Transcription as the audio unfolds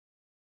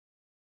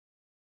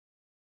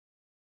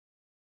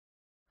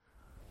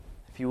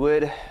you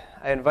would,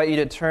 I invite you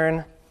to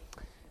turn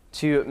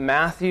to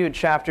Matthew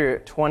chapter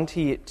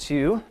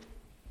 22.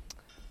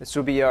 This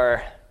will be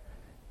our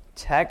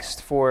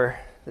text for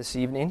this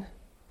evening.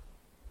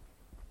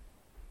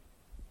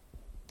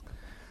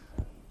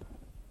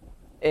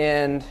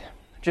 And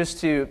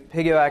just to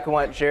piggyback on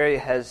what Jerry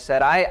has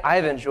said,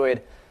 I've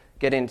enjoyed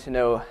getting to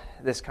know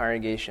this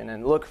congregation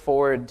and look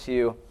forward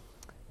to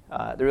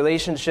the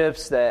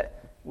relationships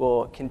that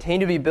will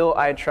continue to be built,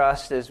 I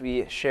trust, as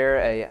we share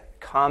a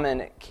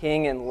common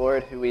King and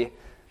Lord who we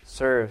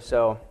serve.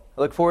 So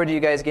I look forward to you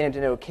guys getting to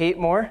know Kate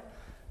more,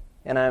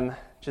 and I'm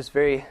just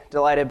very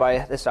delighted by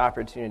this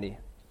opportunity.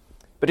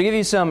 But to give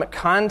you some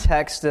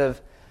context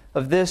of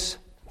this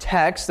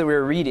text that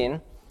we're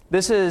reading,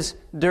 this is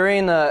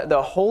during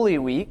the Holy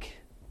Week,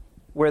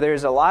 where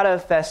there's a lot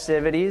of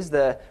festivities.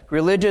 The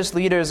religious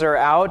leaders are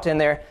out,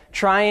 and they're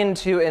trying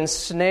to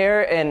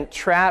ensnare and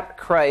trap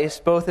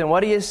Christ, both in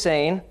what he is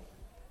saying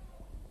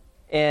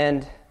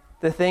and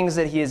the things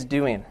that he is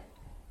doing.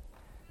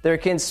 They're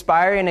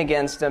conspiring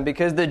against him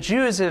because the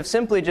Jews have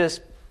simply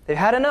they've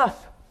had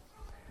enough.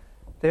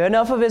 They've had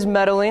enough of his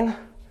meddling,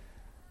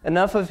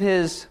 enough of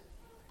his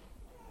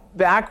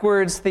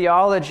backwards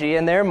theology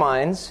in their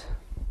minds.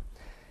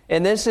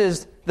 And this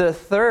is the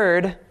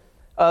third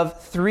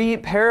of three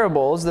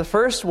parables. The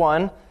first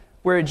one,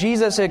 where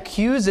Jesus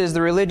accuses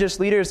the religious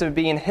leaders of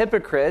being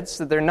hypocrites,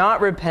 that they're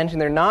not repenting,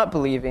 they're not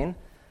believing.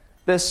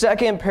 The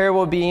second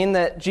parable being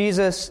that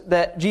Jesus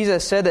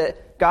said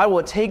that God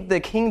will take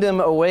the kingdom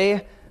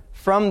away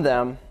from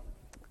them.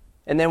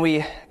 And then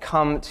we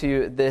come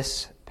to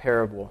this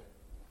parable.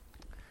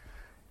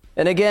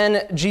 And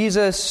again,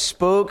 Jesus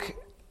spoke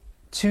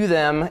to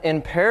them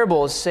in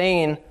parables,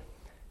 saying,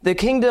 "The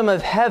kingdom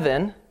of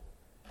heaven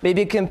may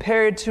be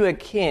compared to a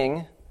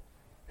king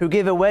who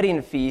gave a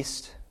wedding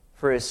feast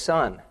for his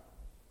son,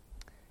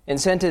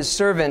 and sent his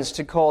servants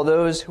to call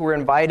those who were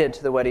invited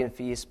to the wedding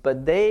feast,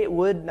 but they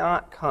would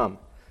not come.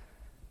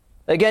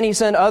 Again, he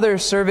sent other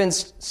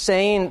servants,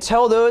 saying,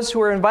 'Tell those who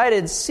were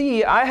invited,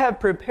 see, I have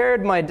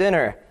prepared my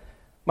dinner.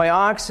 My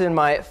oxen,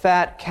 my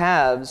fat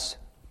calves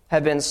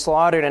have been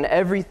slaughtered, and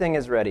everything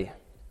is ready.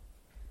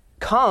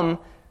 Come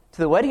to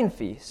the wedding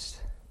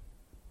feast.'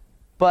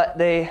 But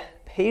they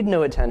paid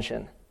no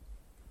attention.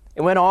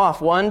 It went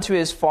off, one to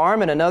his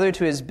farm and another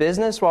to his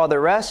business, while the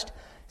rest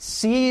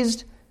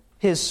seized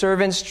his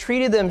servants,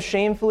 treated them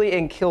shamefully,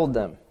 and killed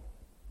them.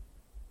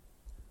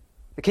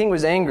 The king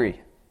was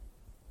angry,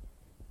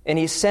 and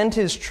he sent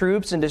his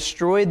troops and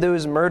destroyed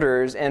those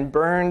murderers and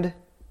burned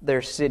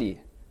their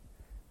city.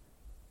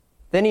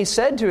 Then he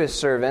said to his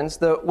servants,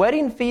 'The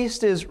wedding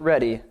feast is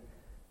ready,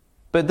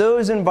 but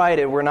those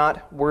invited were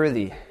not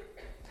worthy.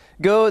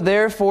 Go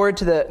therefore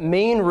to the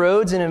main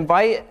roads and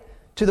invite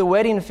to the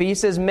wedding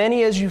feast as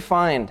many as you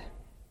find.'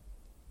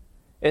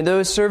 And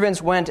those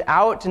servants went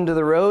out into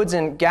the roads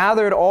and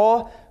gathered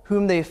all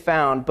whom they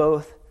found,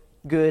 both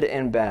good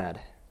and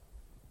bad.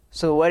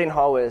 So the wedding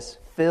hall was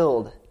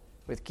filled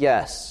with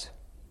guests.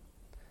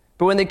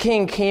 But when the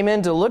king came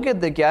in to look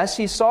at the guests,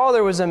 he saw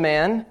there was a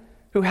man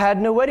who had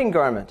no wedding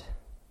garment.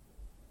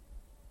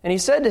 And he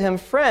said to him,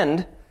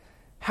 'Friend,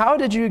 how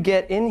did you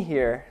get in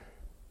here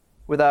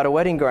without a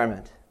wedding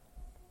garment?'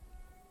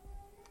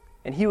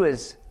 And he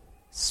was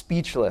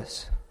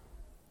speechless.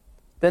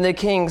 Then the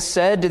king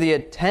said to the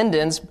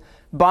attendants,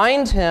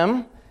 'Bind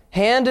him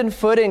hand and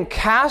foot and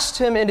cast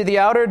him into the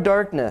outer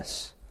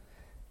darkness.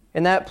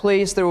 In that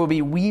place there will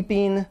be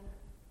weeping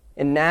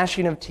and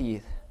gnashing of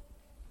teeth.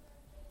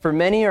 For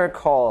many are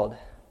called,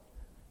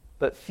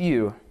 but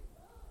few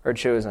are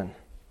chosen.'"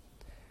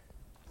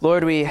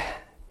 Lord, we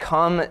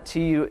come to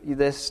you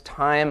this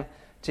time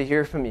to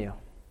hear from you.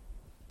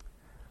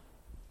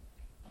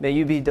 May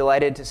you be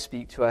delighted to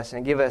speak to us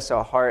and give us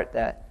a heart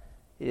that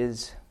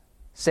is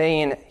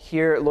saying,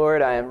 "Here,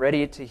 Lord, I am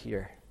ready to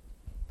hear.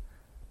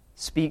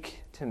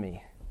 Speak to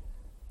me."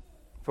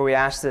 For we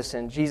ask this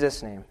in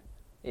Jesus' name.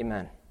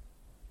 Amen.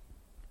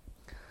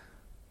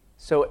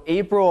 So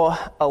April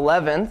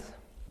 11th,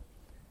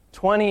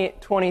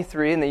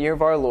 2023, in the year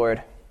of our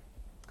Lord,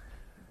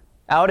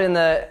 out in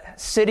the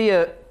city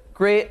of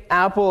Great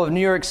Apple of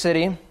New York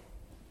City,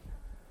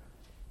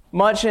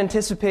 much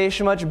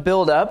anticipation, much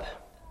build-up.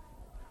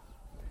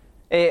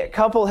 A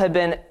couple had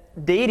been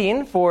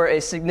dating for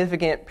a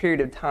significant period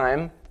of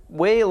time,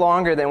 way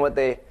longer than what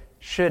they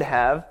should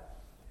have.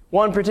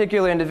 One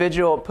particular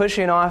individual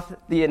pushing off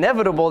the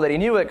inevitable that he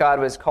knew what God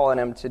was calling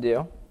him to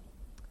do.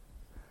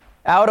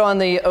 Out on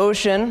the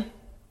ocean,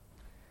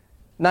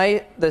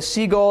 night, the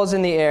seagulls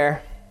in the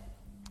air,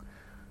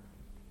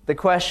 the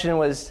question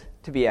was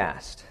to be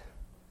asked,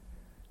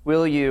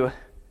 "Will you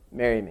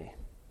marry me?"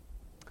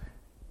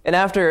 And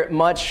after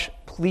much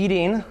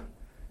pleading,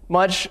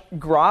 much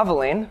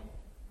groveling,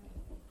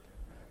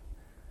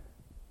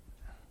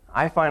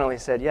 I finally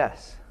said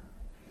yes.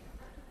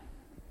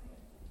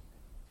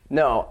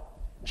 No,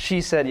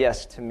 she said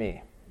yes to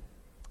me.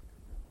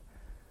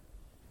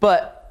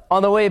 But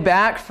on the way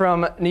back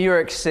from New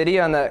York City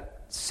on the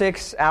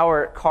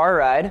 6-hour car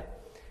ride,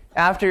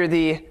 after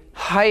the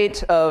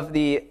height of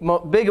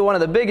one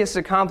of the biggest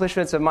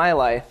accomplishments of my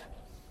life,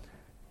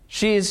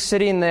 she's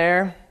sitting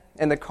there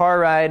in the car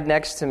ride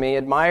next to me,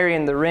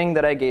 admiring the ring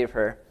that I gave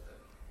her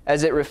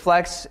as it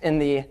reflects in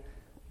the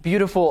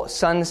beautiful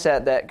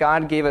sunset that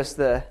God gave us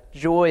the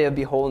joy of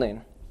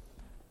beholding.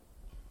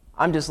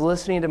 I'm just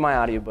listening to my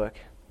audiobook,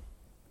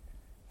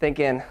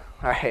 thinking,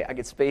 all right, I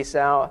could space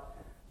out,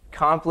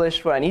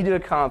 accomplish what I need to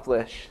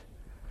accomplish.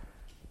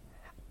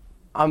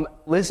 I'm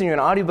listening to an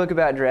audiobook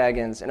about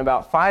dragons, and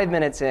about 5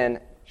 minutes in,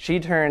 she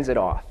turns it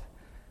off.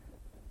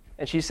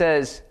 And she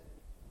says,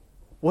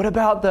 What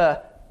about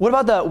the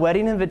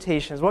wedding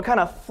invitations? What kind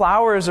of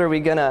flowers are we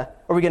gonna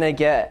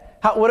get?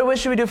 What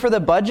should we do for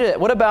the budget?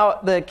 What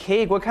about the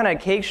cake? What kind of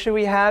cake should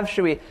we have?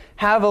 Should we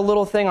have a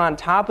little thing on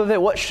top of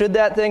it? What should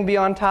that thing be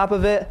on top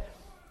of it?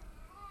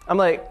 I'm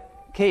like,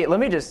 Kate,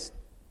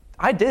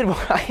 I did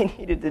what I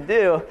needed to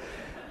do.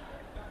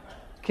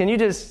 Can you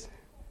just,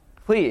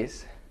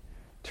 please,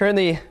 turn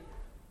the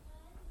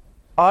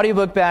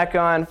audiobook back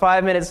on?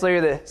 5 minutes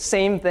later, the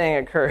same thing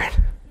occurred.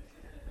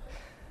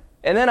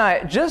 And then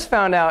I just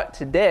found out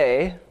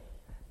today,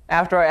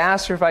 after I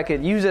asked her if I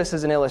could use this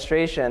as an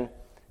illustration,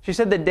 she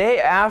said the day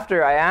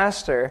after I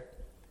asked her,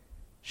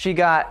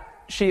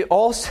 she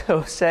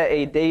also set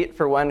a date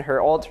for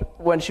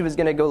when she was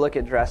going to go look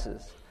at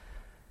dresses.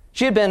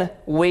 She had been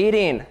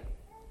waiting,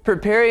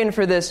 preparing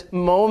for this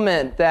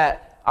moment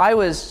that there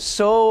was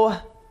so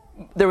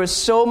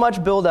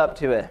much build up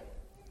to it.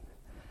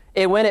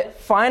 And when it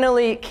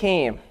finally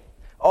came,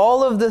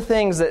 all of the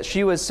things that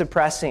she was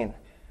suppressing,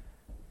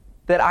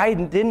 that I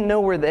didn't know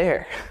were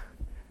there,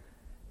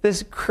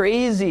 this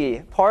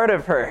crazy part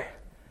of her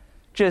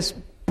just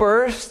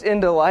burst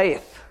into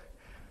life.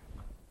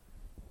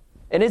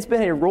 And it's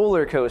been a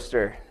roller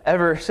coaster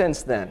ever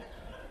since then.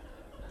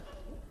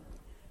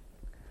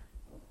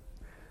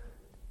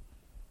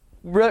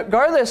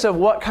 Regardless of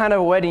what kind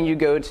of wedding you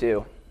go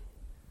to,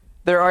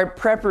 there are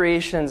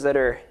preparations that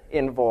are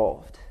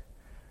involved.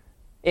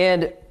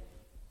 And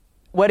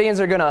weddings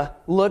are going to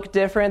look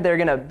different. They're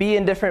going to be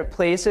in different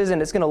places,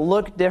 and it's going to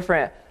look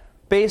different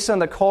based on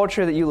the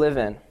culture that you live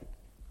in.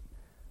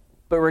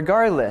 But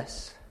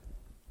regardless,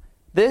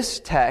 this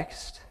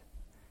text,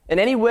 and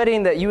any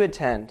wedding that you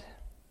attend,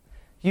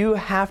 you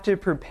have to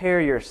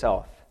prepare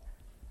yourself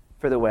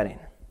for the wedding.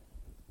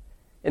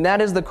 And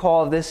that is the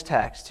call of this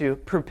text, to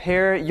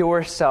prepare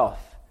yourself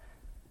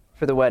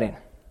for the wedding.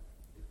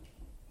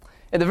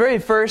 And the very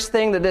first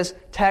thing that this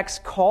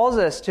text calls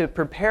us to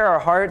prepare our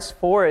hearts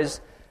for is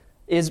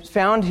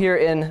found here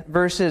in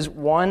verses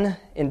 1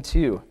 and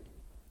 2.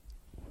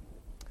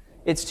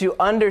 It's to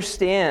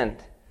understand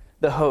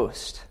the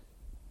host.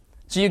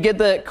 So you get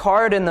the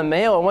card in the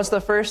mail, and what's the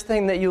first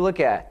thing that you look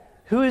at?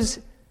 Who's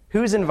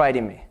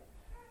inviting me?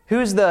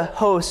 Who's the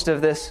host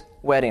of this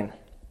wedding?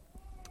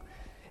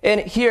 And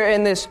here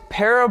in this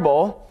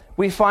parable,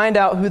 we find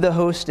out who the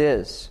host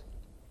is.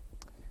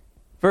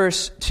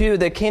 Verse 2,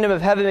 the kingdom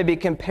of heaven may be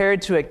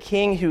compared to a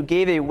king who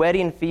gave a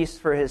wedding feast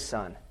for his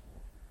son.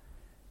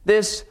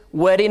 This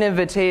wedding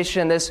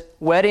invitation, this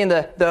wedding,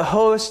 the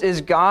host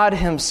is God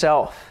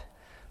himself.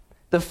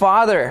 The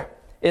Father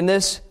in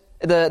this,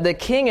 the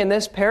king in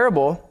this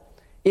parable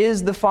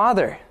is the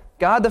Father.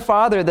 God the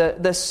Father,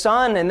 the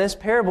Son in this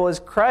parable is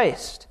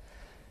Christ.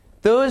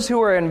 Those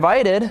who are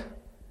invited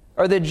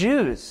are the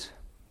Jews.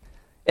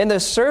 And the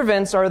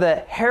servants are the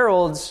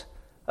heralds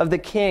of the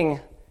king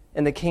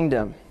and the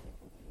kingdom.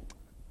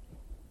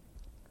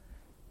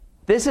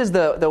 This is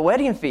the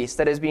wedding feast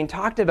that is being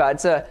talked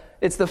about.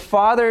 It's the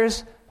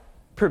Father's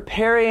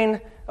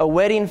preparing a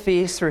wedding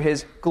feast for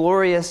his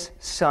glorious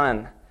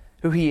Son,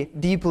 who he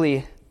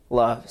deeply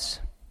loves.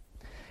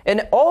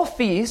 And all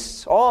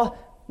feasts, all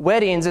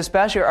weddings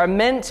especially, are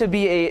meant to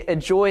be a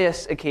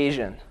joyous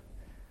occasion.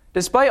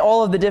 Despite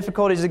all of the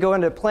difficulties that go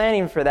into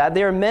planning for that,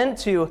 they are meant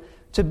to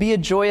be a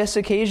joyous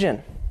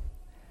occasion.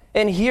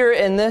 And here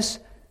in this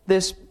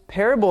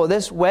parable,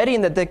 this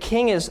wedding that the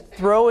king is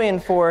throwing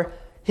for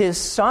his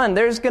son,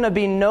 there's going to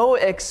be no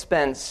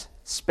expense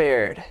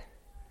spared.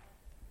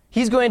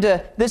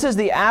 This is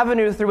the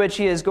avenue through which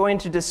he is going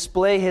to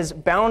display his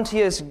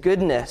bounteous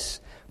goodness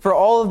for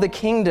all of the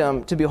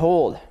kingdom to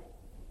behold.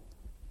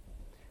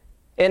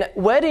 And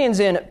weddings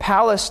in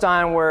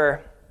Palestine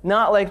were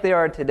not like they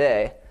are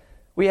today.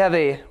 We have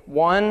a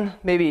 1,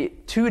 maybe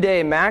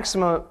 2-day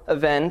maximum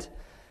event.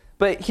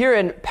 But here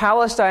in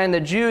Palestine,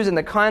 the Jews, in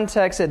the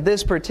context that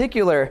this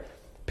particular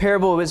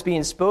parable was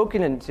being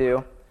spoken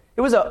into,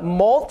 it was a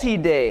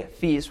multi-day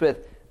feast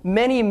with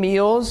many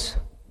meals,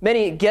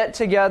 many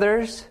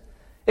get-togethers.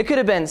 It could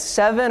have been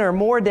 7 or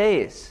more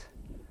days.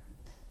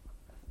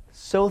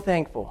 So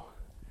thankful.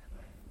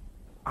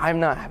 I'm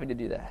not having to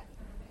do that.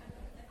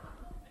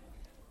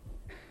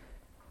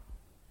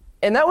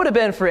 And that would have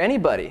been for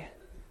anybody.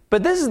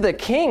 But this is the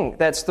king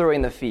that's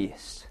throwing the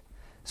feast.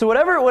 So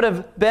whatever it would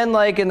have been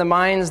like in the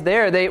minds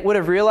there, they would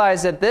have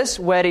realized that this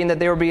wedding that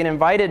they were being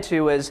invited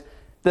to was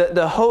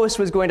the host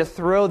was going to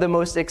throw the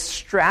most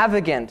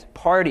extravagant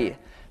party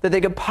that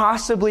they could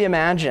possibly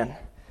imagine,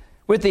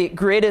 with the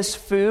greatest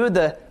food,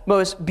 the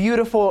most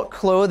beautiful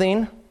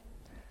clothing.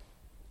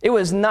 It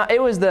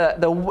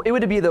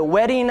would be the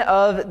wedding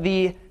of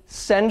the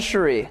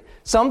century,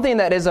 something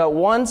that is a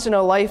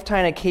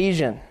once-in-a-lifetime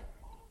occasion.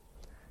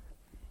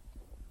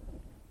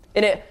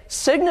 And it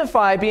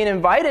signified being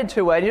invited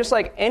to a wedding, just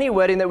like any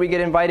wedding that we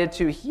get invited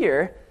to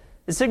here.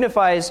 It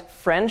signifies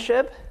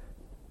friendship,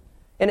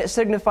 and it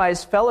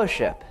signifies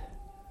fellowship.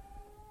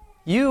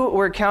 You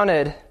were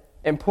counted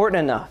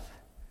important enough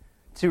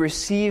to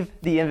receive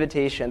the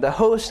invitation. The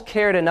host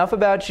cared enough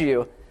about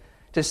you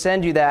to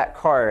send you that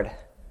card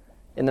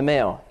in the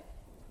mail.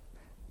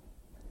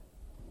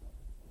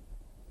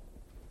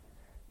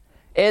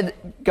 And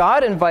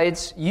God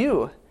invites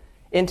you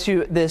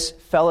into this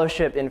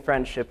fellowship and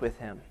friendship with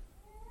Him.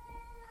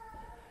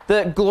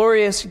 The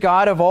glorious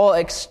God of all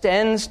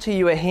extends to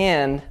you a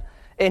hand,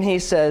 and He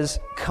says,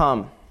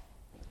 "Come."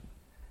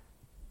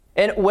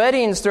 And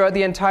weddings throughout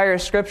the entire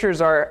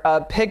Scriptures are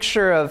a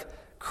picture of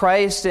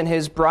Christ and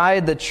His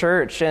bride, the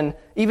church. And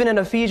even in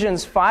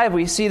Ephesians 5,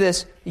 we see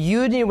this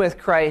union with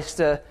Christ,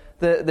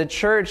 the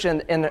church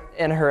and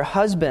her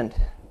husband.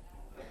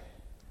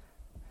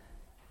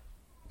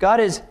 God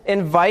is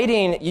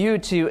inviting you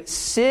to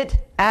sit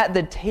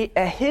at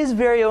His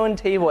very own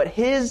table, at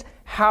His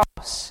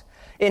house,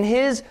 in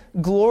His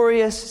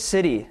glorious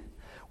city,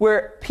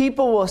 where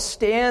people will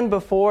stand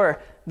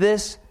before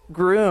this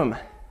groom,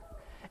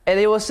 and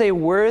they will say,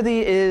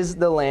 "Worthy is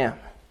the Lamb.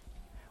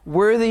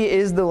 Worthy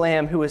is the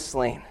Lamb who was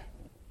slain."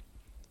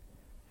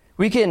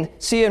 We can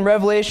see in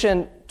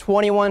Revelation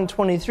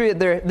 21:23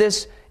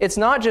 that it's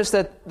not just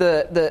that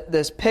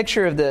this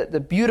picture of the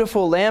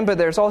beautiful Lamb, but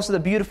there's also the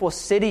beautiful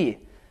city,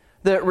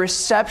 the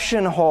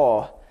reception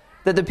hall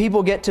that the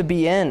people get to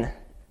be in.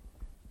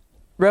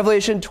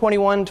 Revelation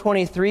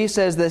 21:23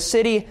 says, "The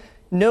city,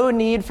 no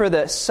need for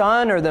the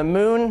sun or the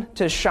moon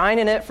to shine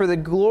in it, for the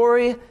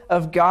glory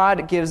of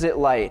God gives it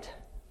light."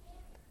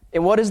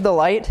 And what is the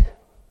light?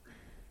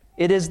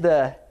 It's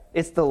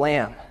the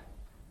Lamb.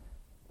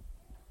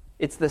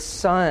 It's the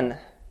Son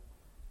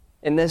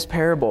in this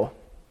parable.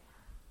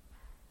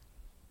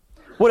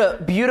 What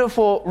a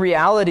beautiful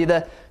reality.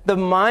 The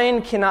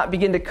mind cannot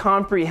begin to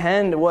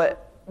comprehend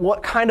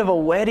what kind of a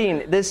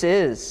wedding this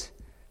is.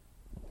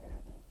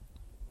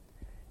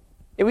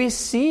 And we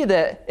see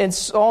that in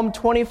Psalm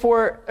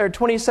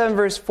 27,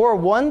 verse 4,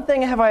 "One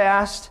thing have I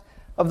asked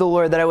of the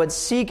Lord, that I would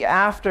seek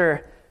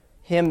after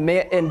Him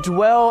and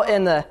dwell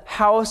in the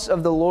house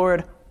of the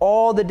Lord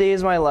all the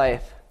days of my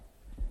life,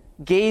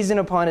 gazing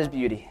upon His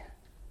beauty."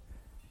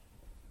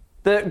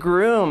 The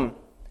groom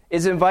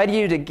is inviting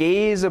you to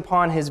gaze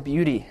upon His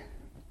beauty.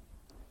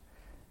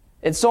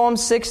 In Psalm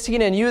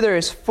 16, "In you there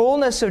is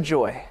fullness of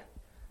joy."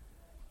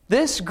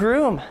 This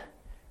groom,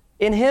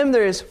 in Him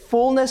there is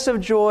fullness of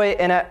joy,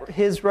 and at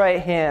His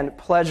right hand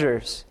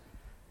pleasures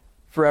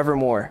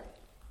forevermore.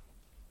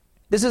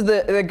 This is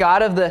the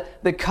God of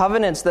the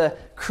covenants, the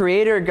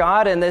Creator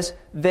God, and this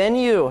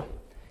venue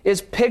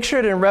is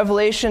pictured in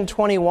Revelation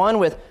 21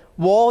 with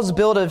walls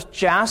built of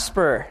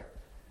jasper,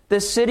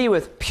 this city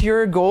with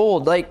pure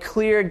gold, like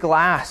clear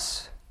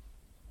glass.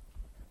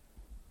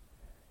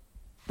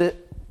 The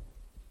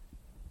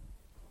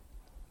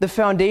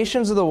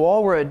foundations of the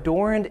wall were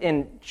adorned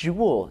in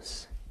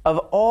jewels of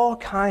all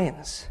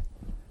kinds.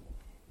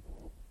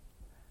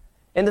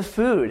 And the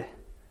food.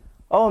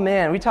 Oh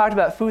man, we talked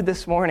about food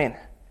this morning.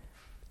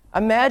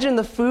 Imagine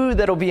the food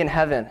that'll be in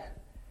heaven.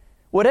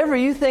 Whatever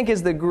you think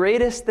is the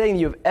greatest thing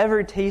you've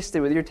ever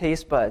tasted with your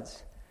taste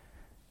buds,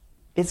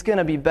 it's going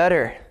to be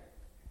better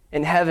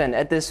in heaven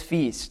at this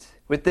feast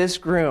with this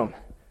groom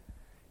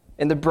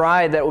and the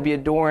bride that will be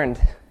adorned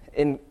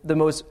in the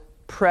most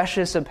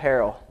precious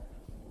apparel.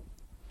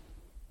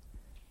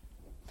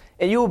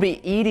 And you will be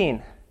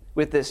eating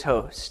with this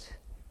host.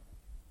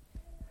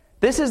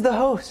 This is the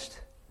host.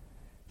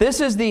 This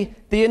is the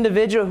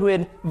individual who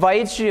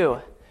invites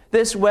you.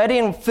 This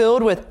wedding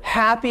filled with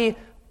happy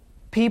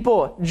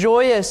people,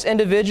 joyous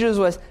individuals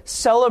with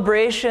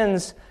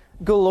celebrations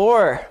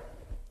galore,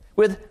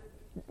 with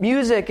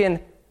music and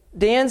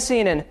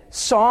dancing and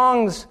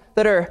songs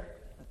that are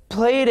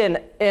played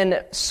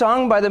and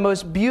sung by the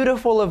most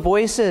beautiful of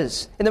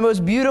voices and the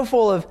most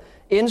beautiful of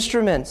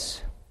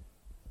instruments,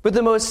 with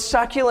the most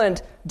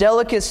succulent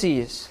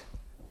delicacies,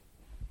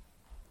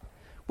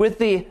 with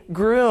the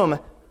groom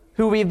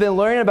who we've been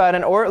learning about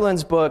in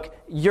Ortland's book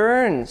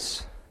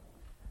yearns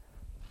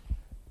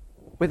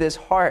with his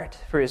heart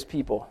for his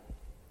people.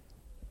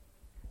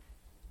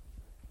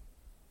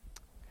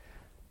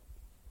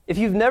 If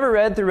you've never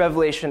read through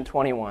Revelation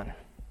 21,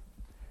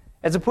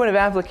 as a point of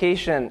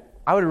application,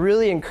 I would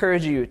really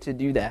encourage you to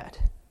do that.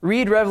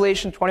 Read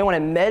Revelation 21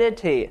 and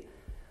meditate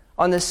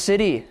on the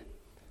city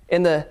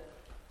and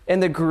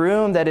the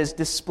groom that is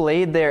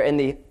displayed there and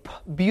the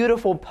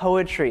beautiful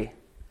poetry.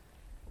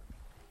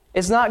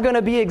 It's not going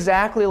to be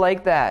exactly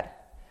like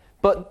that,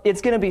 but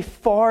it's going to be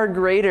far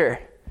greater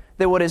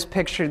than what is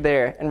pictured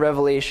there in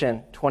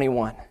Revelation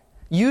 21.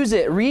 Use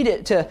it, read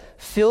it to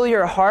fill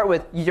your heart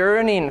with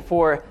yearning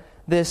for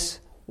this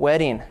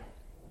wedding.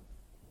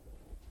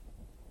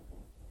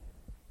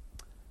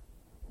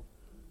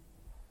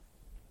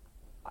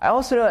 I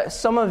also know that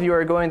some of you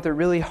are going through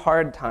really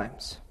hard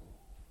times.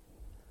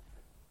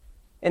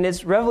 And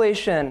it's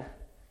Revelation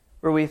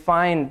where we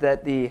find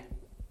that the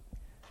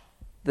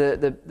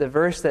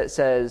verse that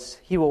says,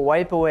 He will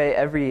wipe away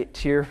every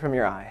tear from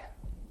your eye.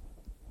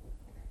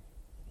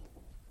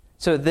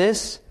 So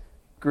this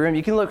groom,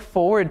 you can look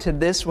forward to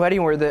this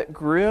wedding where the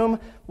groom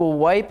will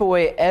wipe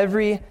away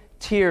every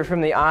tear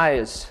from the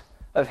eyes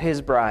of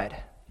his bride.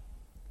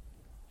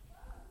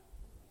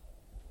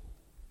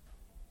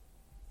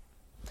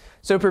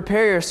 So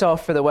prepare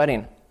yourself for the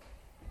wedding.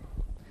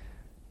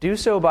 Do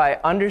so by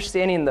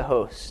understanding the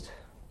host,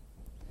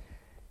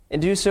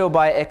 and do so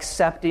by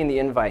accepting the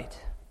invite.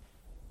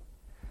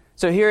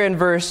 So here in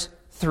verse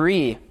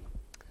 3,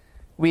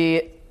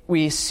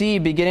 we see,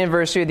 beginning in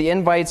verse 3, the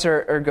invites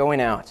are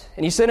going out.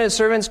 And he said to his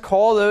servants,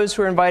 call those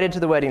who are invited to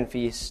the wedding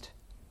feast.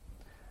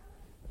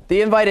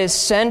 The invite is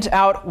sent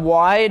out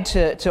wide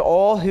to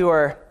all who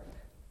are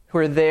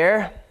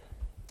there.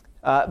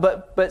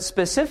 But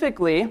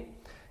specifically,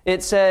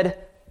 it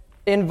said,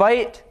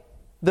 invite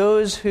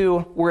those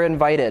who were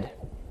invited.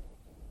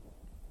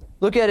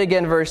 Look at it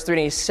again, verse 3.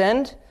 And he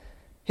sent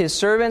his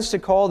servants to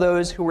call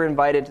those who were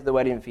invited to the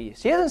wedding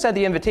feast. He hasn't sent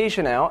the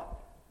invitation out,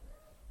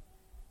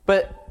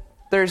 but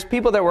there's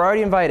people that were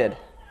already invited.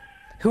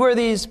 Who are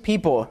these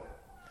people?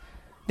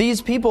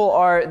 These people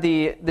are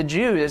the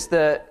Jews.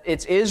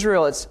 It's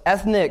Israel. It's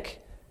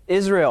ethnic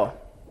Israel.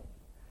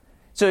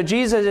 So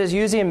Jesus is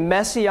using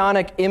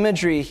messianic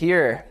imagery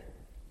here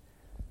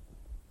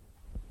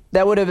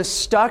that would have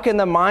stuck in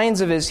the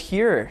minds of his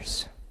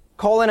hearers,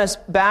 calling us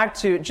back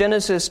to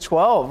Genesis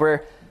 12,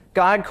 where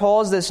God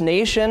calls this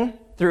nation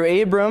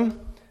through Abram,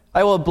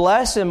 I will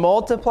bless and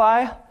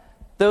multiply.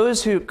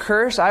 Those who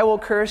curse, I will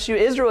curse you.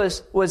 Israel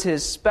was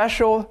his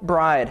special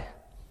bride.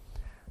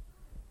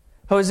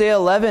 Hosea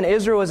 11,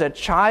 Israel was a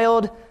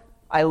child.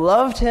 I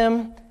loved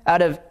him.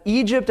 Out of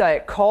Egypt I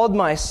called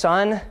my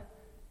son,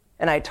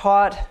 and I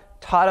taught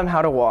him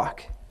how to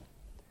walk.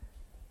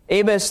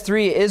 Amos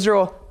 3,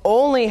 Israel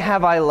only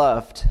have I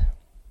loved.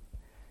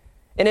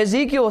 In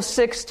Ezekiel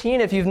 16,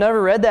 if you've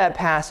never read that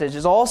passage,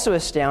 is also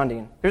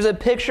astounding. There's a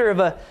picture of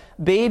a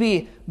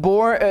baby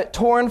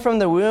torn from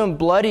the womb,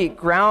 bloody,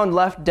 ground,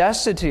 left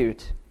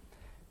destitute.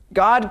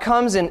 God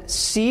comes and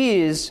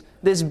sees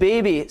this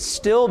baby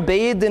still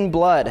bathed in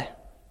blood,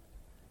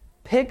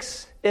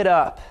 picks it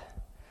up,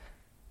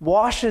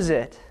 washes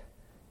it,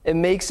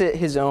 and makes it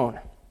his own.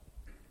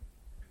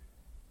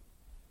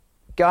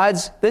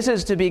 This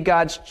is to be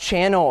God's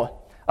channel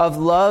of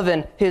love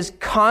and his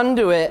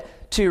conduit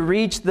to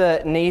reach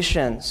the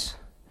nations.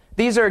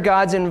 These are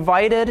God's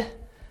invited,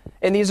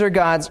 and these are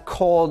God's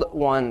called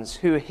ones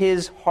who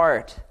his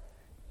heart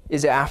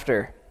is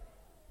after.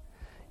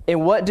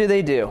 And what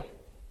do?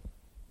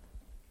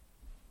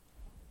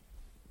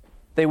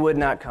 They would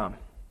not come.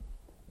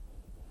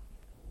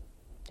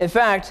 In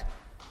fact,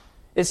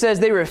 it says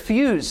they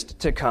refused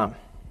to come.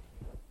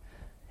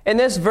 And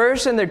this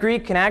verse in the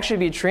Greek can actually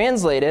be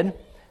translated,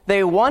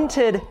 they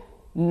wanted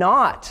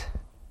not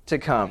to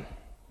come.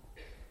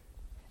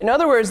 In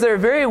other words, their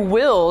very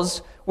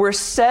wills were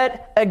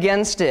set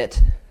against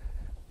it.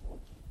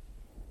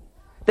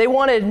 They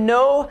wanted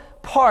no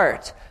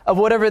part of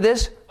whatever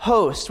this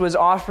host was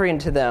offering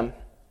to them.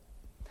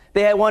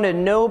 They had wanted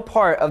no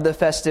part of the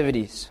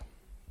festivities.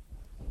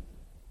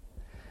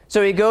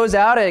 So he goes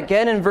out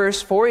again in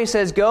verse 4. He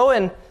says, go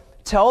and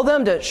tell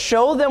them to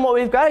show them what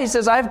we've got. He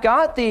says, I've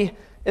got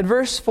in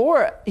verse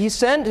 4, he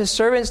sent his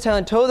servants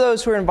telling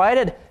those who were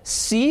invited,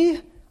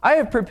 see, I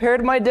have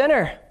prepared my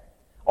dinner.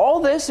 All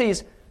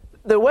this,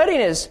 the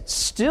wedding is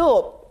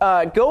still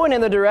going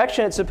in the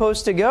direction it's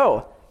supposed to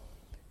go.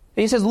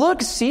 He says,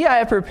 look, see, I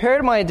have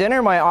prepared my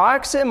dinner. My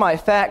oxen, my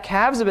fat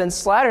calves have been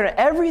slaughtered.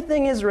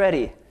 Everything is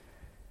ready.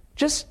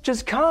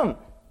 Just come.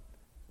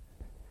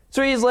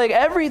 So he's like,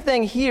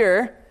 everything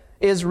here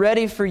is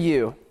ready for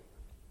you.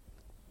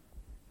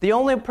 The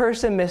only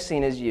person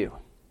missing is you.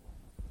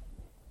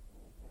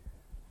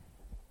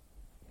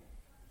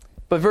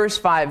 But verse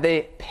 5,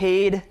 they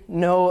paid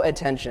no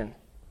attention.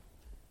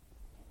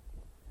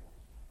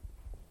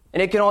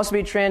 And it can also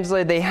be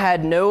translated, they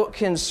had no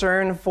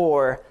concern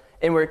for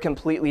and were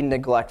completely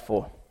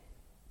neglectful.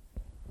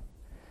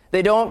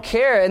 They don't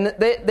care, and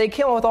they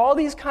came up with all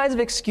these kinds of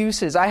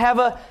excuses. I have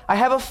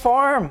a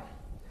farm.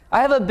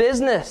 I have a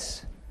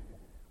business.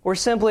 Or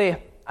simply,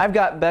 I've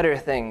got better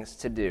things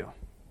to do.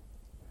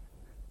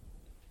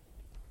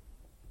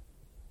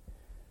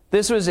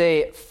 This was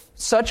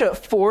such a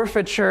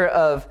forfeiture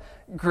of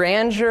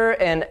grandeur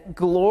and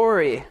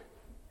glory.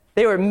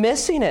 They were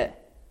missing it.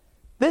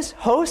 This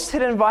host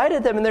had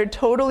invited them, and they're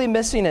totally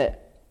missing it.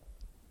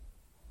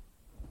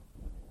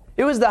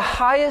 It was the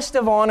highest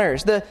of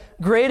honors, the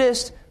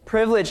greatest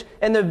privilege,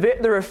 and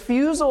the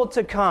refusal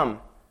to come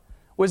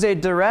was a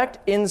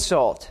direct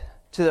insult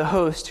to the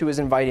host who was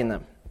inviting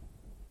them.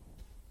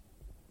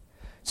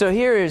 So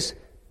here is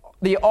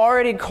the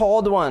already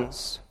called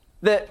ones.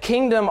 The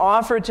kingdom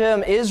offered to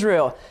him,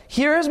 Israel.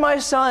 Here is my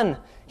son.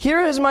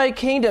 Here is my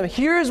kingdom.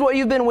 Here is what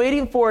you've been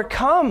waiting for.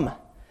 Come.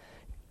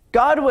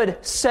 God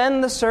would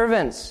send the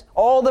servants,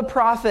 all the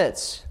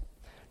prophets.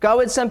 God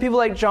would send people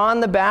like John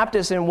the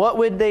Baptist, and what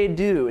would they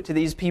do to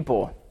these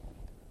people?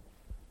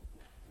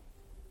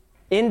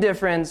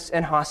 Indifference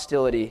and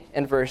hostility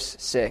in verse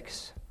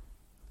 6.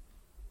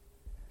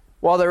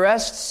 While the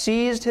rest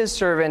seized his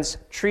servants,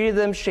 treated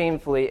them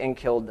shamefully, and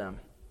killed them.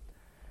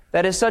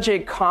 That is such a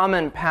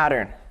common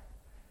pattern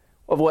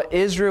of what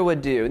Israel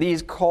would do,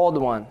 these called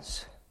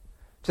ones,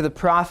 to the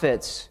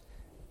prophets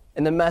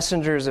and the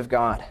messengers of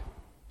God.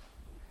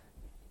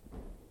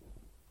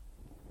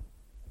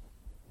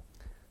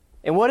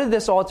 And what did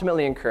this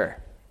ultimately incur?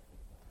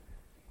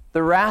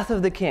 The wrath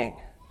of the king.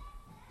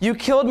 You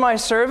killed my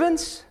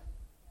servants?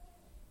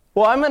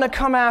 Well, I'm going to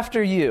come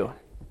after you.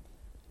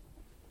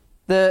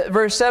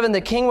 Verse 7,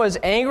 the king was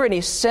angry and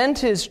he sent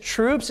his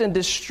troops and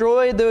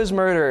destroyed those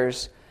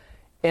murderers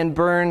and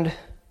burned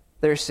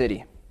their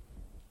city.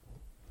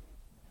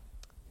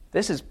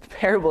 This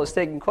parable is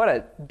taking quite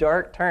a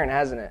dark turn,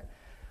 hasn't it?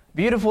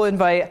 Beautiful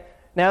invite.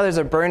 Now there's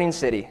a burning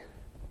city.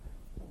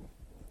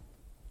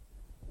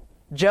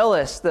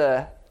 Jealous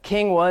the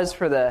king was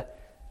for the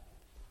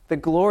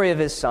glory of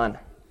his son.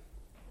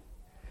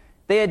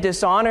 They had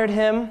dishonored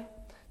him.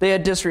 They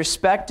had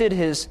disrespected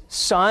his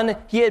son.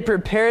 He had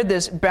prepared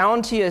this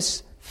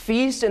bounteous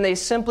feast, and they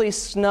simply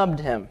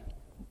snubbed him.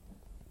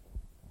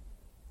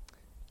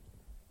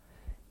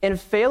 In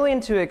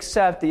failing to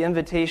accept the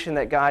invitation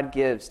that God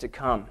gives to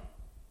come,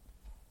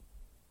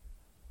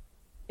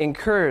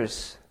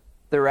 incurs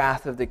the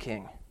wrath of the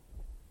king.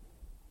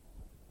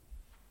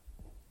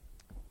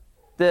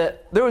 There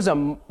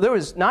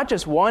was not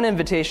just one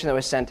invitation that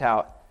was sent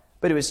out,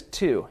 but it was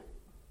two,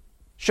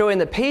 showing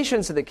the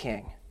patience of the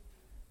king.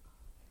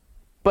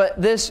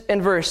 But this,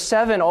 in verse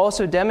 7,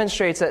 also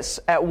demonstrates that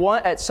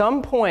at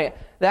some point,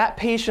 that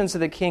patience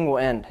of the king will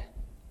end.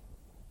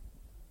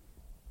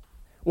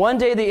 One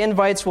day the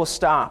invites will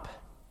stop.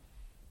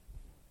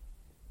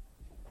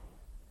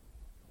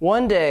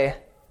 One day,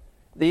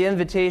 the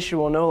invitation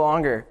will no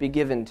longer be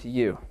given to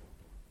you.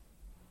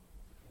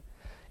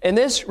 And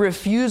this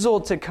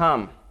refusal to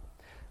come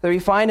that we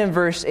find in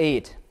verse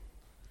 8,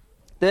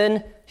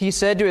 then he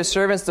said to his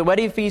servants, the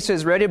wedding feast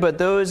is ready, but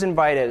those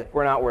invited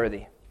were not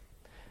worthy.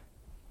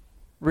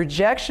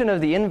 Rejection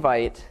of the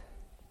invite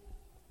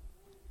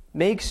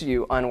makes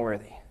you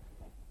unworthy.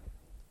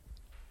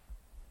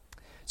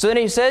 So then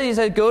he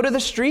said, go to the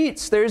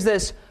streets. There's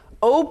this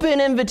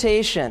open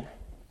invitation.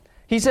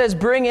 He says,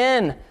 bring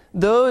in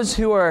those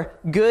who are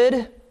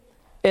good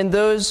and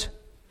those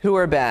who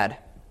are bad.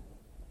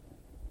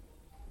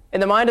 In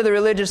the mind of the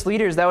religious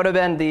leaders, that would have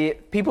been the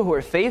people who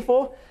were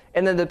faithful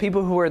and then the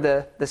people who were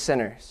the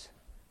sinners.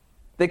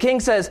 The king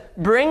says,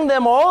 bring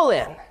them all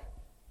in,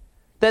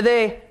 that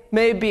they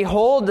may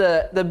behold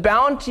the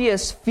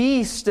bounteous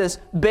feast, this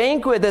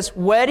banquet, this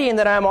wedding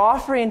that I'm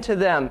offering to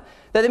them,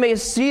 that they may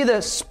see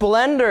the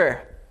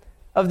splendor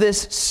of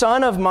this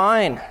son of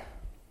mine.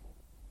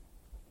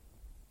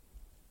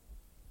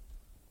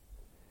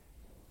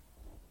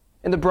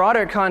 In the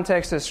broader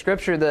context of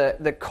Scripture,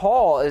 the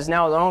call is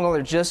now no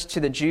longer just to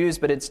the Jews,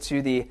 but it's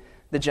to the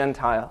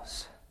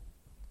Gentiles,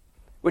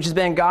 which has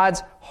been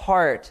God's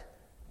heart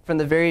from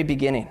the very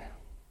beginning.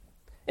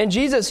 And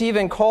Jesus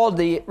even called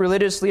the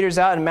religious leaders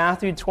out in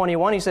Matthew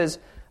 21. He says,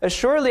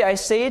 assuredly I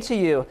say to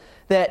you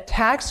that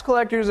tax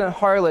collectors and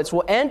harlots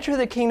will enter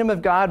the kingdom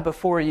of God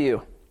before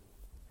you.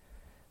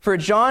 For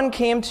John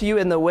came to you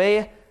in the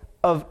way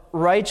of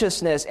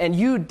righteousness, and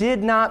you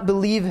did not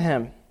believe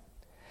him.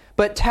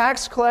 But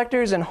tax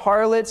collectors and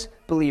harlots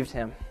believed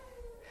him.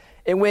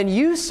 And when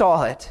you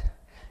saw it,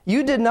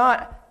 you did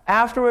not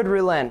afterward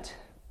relent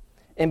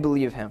and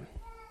believe him.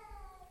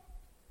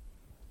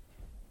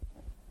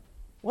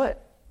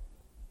 What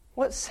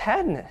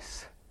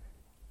sadness.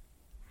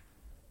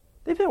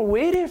 They've been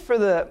waiting for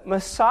the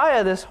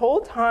Messiah this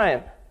whole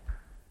time.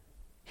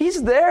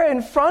 He's there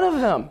in front of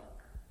them.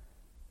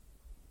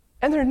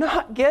 And they're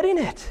not getting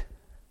it.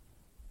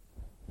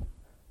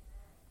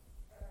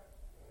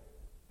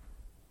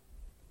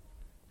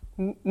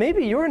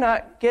 Maybe you're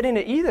not getting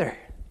it either.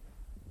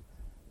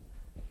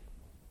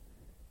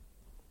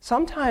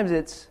 Sometimes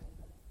it's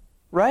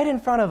right in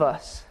front of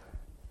us.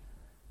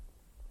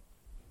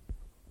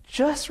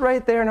 Just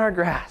right there in our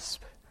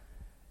grasp.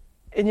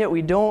 And yet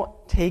we don't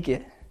take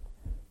it.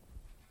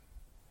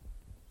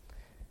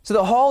 So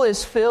the hall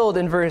is filled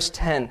in verse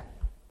 10. It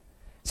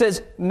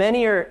says,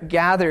 many are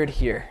gathered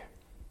here.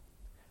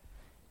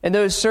 And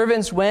those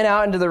servants went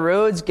out into the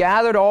roads,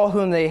 gathered all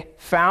whom they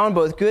found,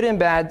 both good and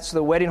bad, so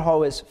the wedding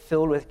hall was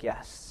filled with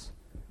guests.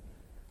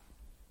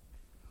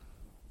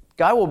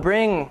 God will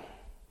bring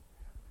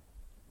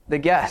the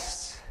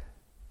guests.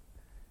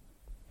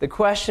 The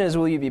question is,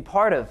 will you be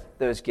part of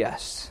those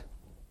guests?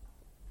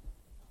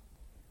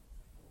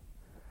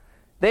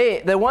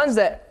 The ones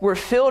that were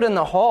filled in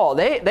the hall,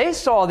 they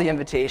saw the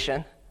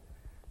invitation.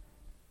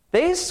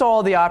 They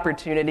saw the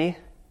opportunity,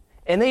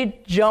 and they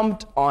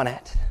jumped on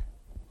it,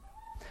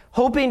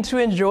 hoping to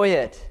enjoy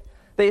it.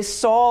 They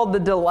saw the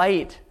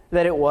delight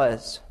that it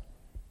was.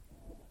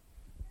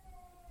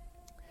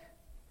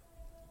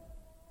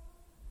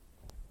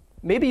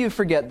 maybe you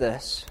forget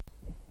this.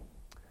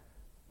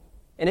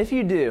 And if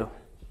you do,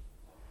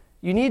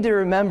 you need to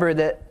remember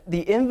that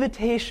the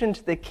invitation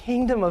to the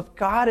kingdom of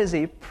God is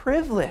a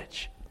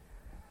privilege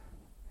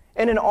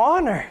and an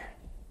honor.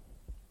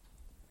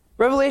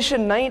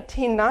 Revelation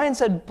 19:9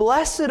 said,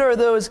 "Blessed are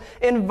those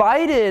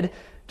invited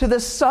to the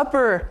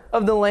supper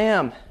of the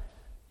Lamb."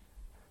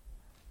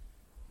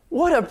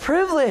 What a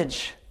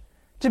privilege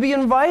to be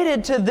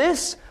invited to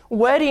this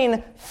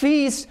wedding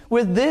feast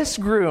with this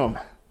groom.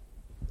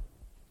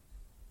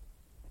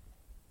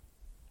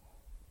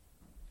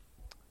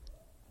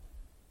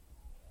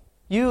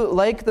 You,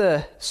 like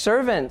the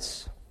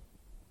servants,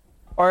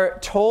 are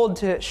told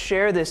to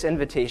share this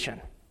invitation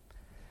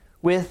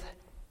with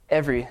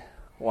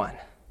everyone,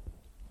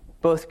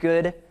 both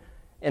good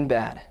and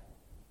bad.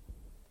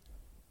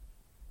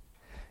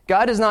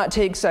 God does not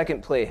take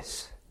second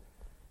place.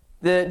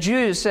 The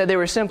Jews said they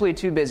were simply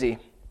too busy. I'm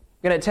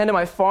going to attend to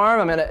my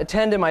farm. I'm going to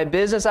attend to my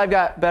business. I've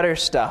got better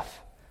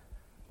stuff.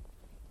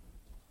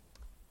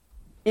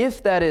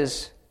 If that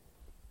is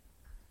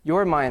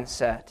your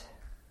mindset,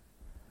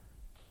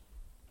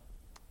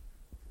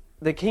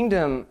 the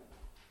kingdom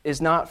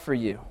is not for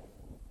you.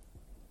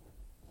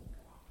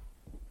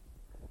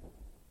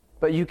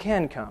 But you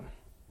can come.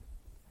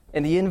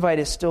 And the invite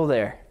is still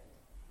there.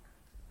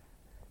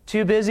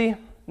 Too busy?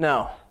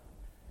 No.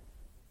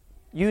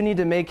 You need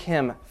to make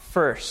him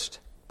first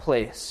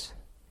place.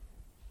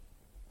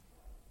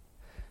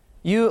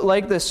 You,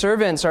 like the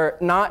servants, are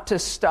not to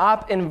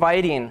stop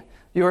inviting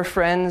your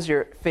friends,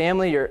 your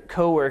family, your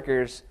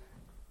coworkers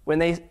when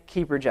they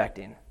keep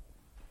rejecting.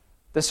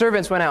 The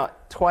servants went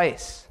out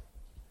twice,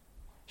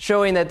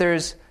 showing that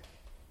there's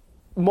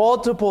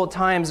multiple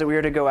times that we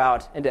are to go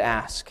out and to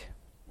ask.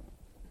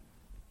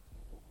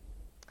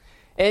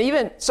 And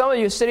even some of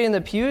you sitting in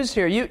the pews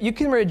here, you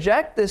can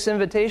reject this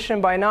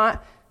invitation by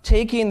not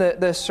taking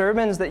the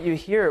sermons that you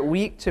hear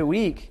week to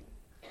week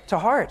to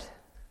heart.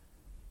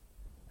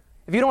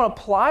 If you don't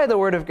apply the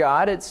Word of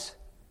God, it's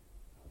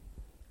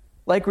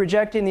like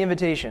rejecting the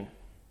invitation.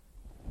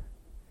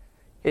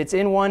 It's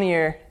in one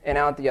ear and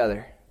out the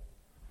other,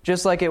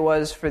 just like it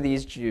was for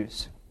these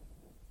Jews.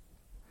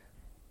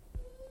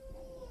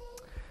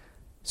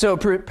 So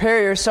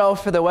prepare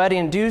yourself for the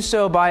wedding. Do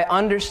so by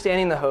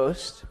understanding the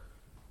host,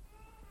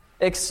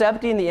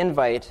 accepting the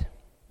invite,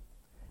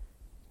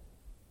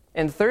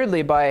 and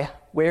thirdly, by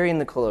wearing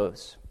the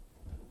clothes.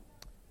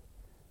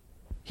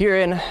 Here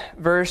in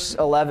verse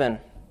 11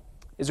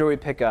 is where we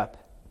pick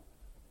up.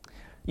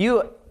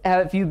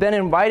 If you've been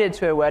invited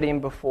to a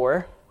wedding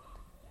before,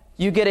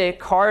 you get a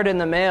card in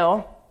the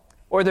mail,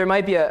 or there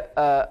might be a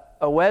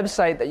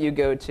website that you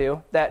go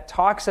to that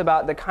talks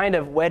about the kind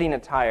of wedding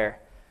attire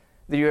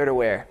that you are to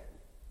wear.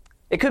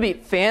 It could be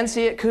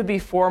fancy, it could be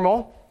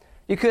formal.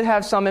 You could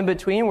have some in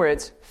between where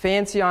it's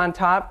fancy on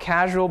top,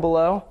 casual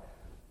below.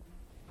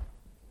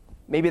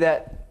 Maybe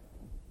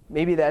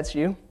that's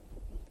you.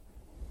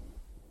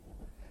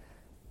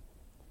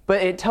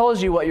 But it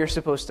tells you what you're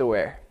supposed to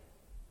wear.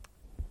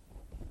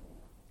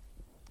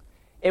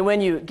 And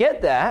when you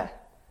get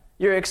that,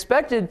 you're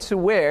expected to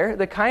wear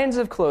the kinds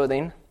of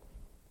clothing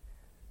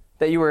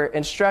that you were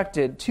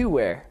instructed to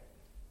wear.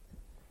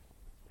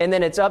 And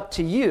then it's up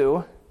to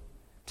you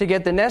to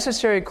get the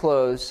necessary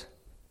clothes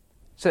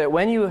so that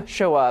when you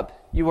show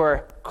up, you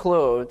are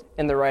clothed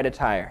in the right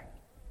attire.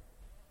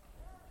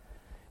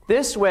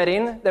 This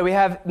wedding that we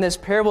have in this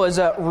parable is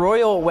a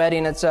royal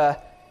wedding.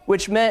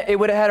 Which meant it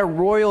would have had a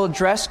royal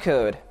dress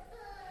code.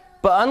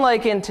 But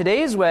unlike in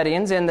today's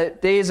weddings, in the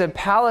days of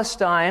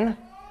Palestine,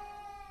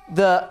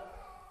 the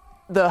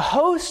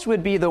host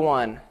would be the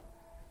one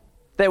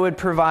that would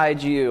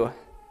provide you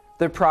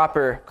the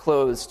proper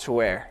clothes to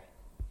wear.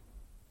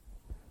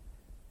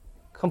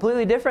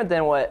 Completely different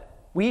than what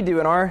we do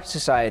in our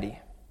society.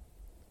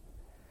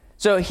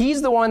 So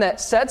he's the one that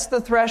sets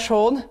the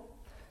threshold,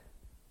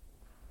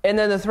 and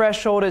then the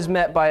threshold is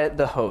met by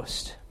the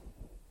host.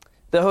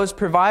 The host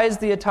provides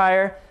the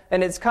attire,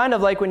 and it's kind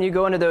of like when you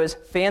go into those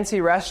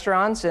fancy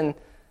restaurants and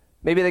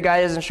maybe the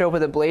guy doesn't show up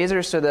with a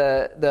blazer, so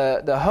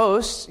the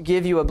hosts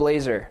give you a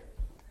blazer.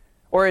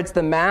 Or it's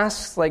the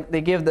masks, like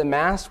they give the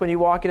masks when you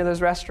walk into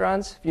those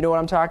restaurants, if you know what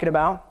I'm talking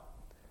about.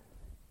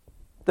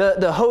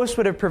 The host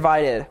would have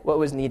provided what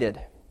was needed.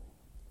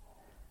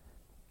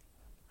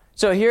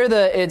 So here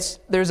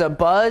there's a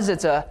buzz,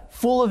 it's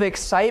full of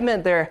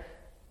excitement. They're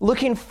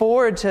looking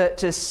forward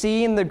to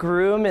seeing the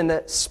groom and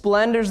the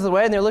splendors of the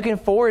wedding. They're looking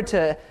forward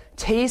to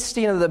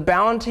tasting of the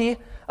bounty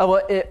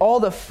of all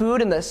the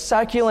food and the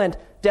succulent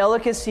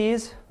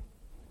delicacies.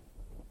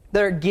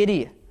 They're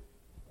giddy.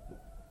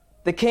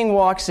 The king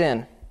walks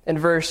in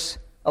verse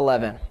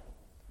 11.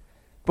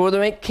 But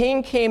when the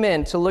king came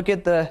in to look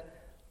at the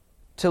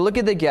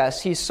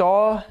guests, he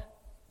saw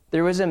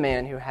there was a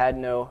man who had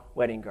no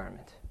wedding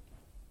garment.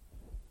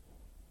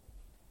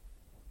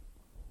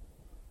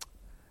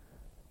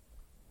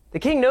 The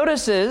king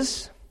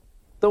notices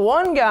the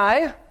one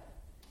guy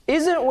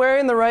isn't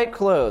wearing the right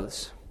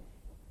clothes.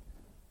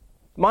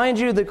 Mind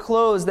you, the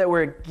clothes that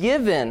were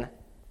given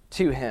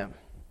to him.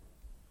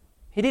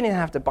 He didn't even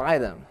have to buy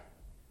them.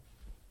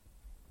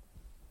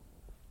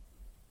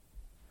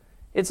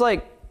 It's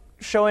like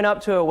showing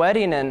up to a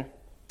wedding and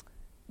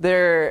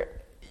there's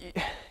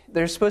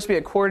supposed to be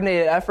a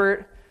coordinated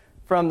effort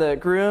from the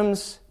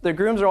grooms. The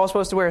grooms are all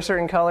supposed to wear a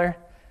certain color,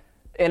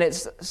 and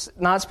it's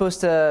not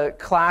supposed to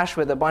clash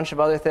with a bunch of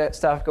other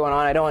stuff going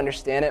on. I don't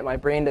understand it. My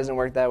brain doesn't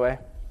work that way.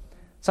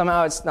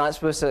 Somehow it's not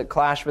supposed to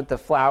clash with the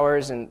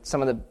flowers and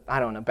some of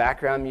the,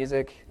 background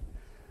music.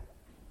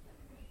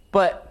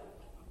 But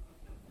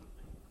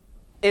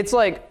it's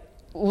like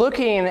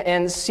looking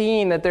and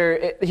seeing that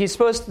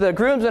the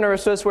groomsmen are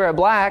supposed to wear a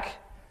black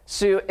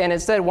suit, and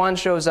instead one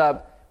shows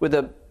up with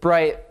a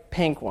bright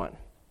pink one.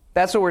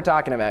 That's what we're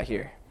talking about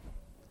here.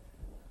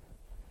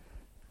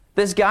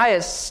 This guy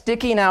is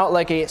sticking out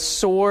like a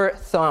sore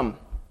thumb.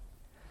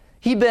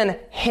 He'd been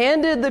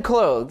handed the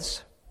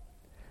clothes,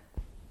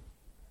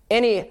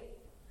 and he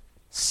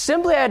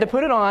simply had to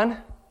put it on,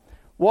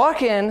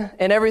 walk in,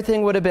 and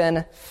everything would have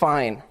been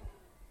fine.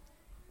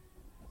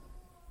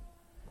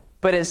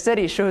 But instead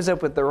he shows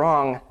up with the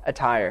wrong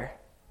attire,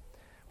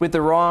 with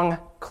the wrong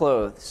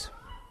clothes.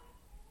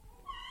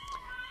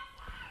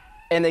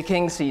 And the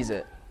king sees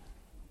it.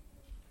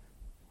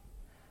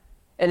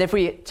 And if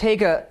we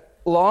take a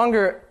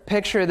longer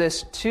picture of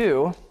this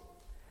too,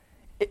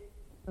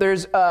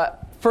 there's a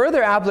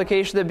further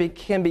application that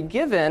can be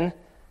given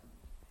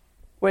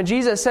when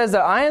Jesus says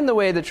that I am the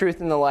way, the truth,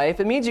 and the life.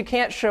 It means you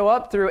can't show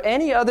up through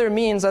any other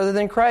means other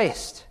than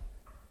Christ.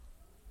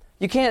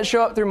 You can't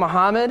show up through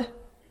Muhammad.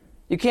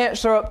 You can't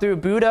show up through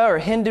Buddha or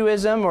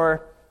Hinduism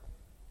or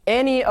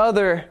any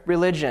other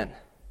religion.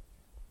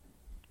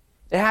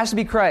 It has to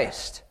be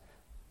Christ.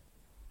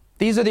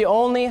 These are the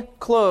only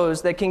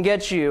clothes that can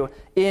get you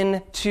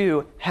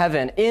into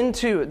heaven,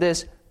 into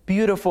this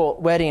beautiful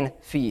wedding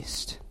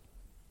feast.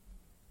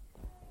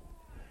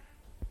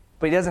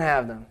 But he doesn't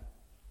have them,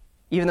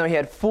 even though he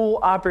had full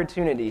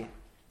opportunity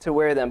to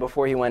wear them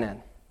before he went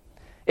in.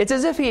 It's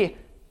as if he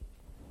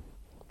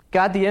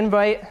got the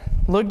invite,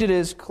 looked at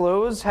his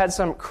clothes, had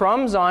some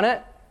crumbs on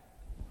it,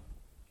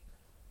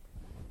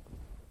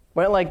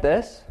 went like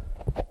this,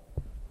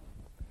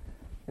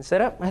 and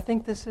said, I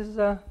think this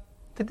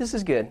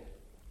is good.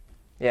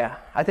 Yeah,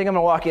 I think I'm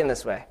going to walk in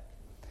this way.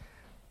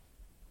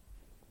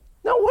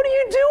 No, what are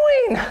you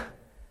doing?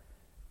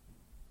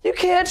 You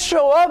can't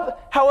show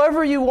up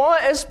however you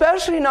want,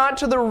 especially not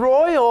to the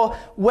royal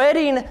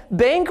wedding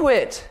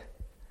banquet.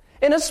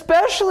 And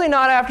especially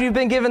not after you've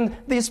been given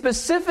these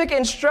specific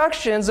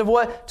instructions of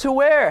what to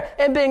wear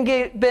and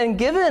been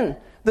given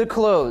the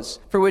clothes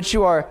for which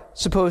you are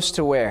supposed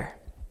to wear.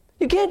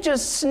 You can't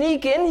just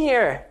sneak in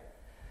here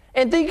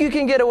and think you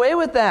can get away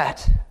with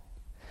that.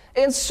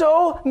 And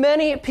so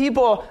many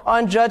people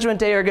on Judgment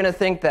Day are going to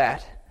think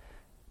that.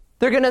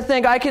 They're going to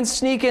think, I can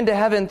sneak into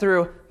heaven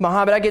through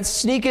Muhammad. I can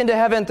sneak into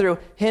heaven through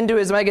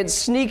Hinduism. I can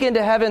sneak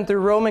into heaven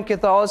through Roman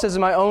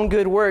Catholicism, my own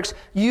good works.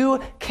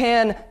 You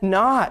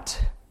cannot.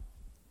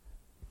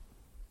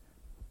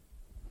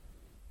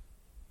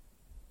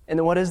 And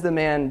then what does the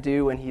man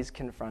do when he's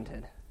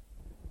confronted?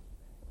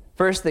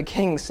 First, the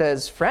king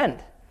says,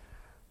 friend,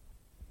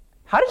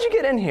 how did you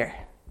get in here?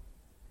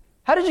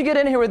 How did you get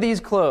in here with these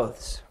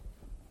clothes?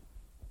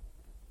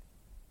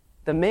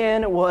 The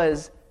man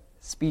was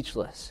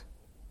speechless.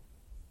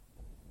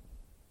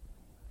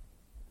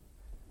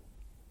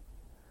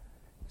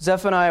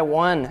 Zephaniah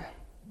 1.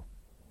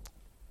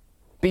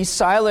 Be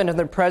silent in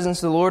the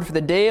presence of the Lord, for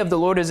the day of the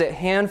Lord is at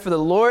hand, for the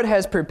Lord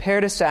has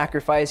prepared a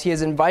sacrifice. He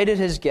has invited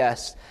his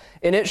guests.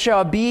 And it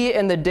shall be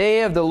in the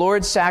day of the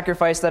Lord's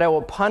sacrifice that I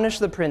will punish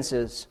the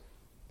princes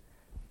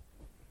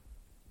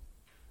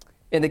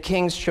and the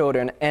king's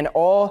children, and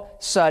all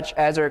such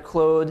as are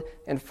clothed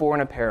in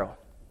foreign apparel.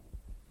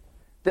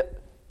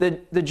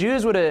 The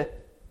Jews would have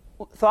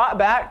thought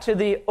back to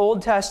the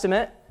Old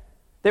Testament.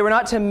 They were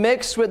not to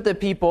mix with the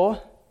people.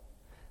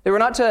 They were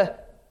not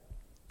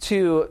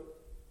to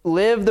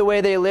live the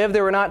way they lived.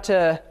 They were not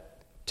to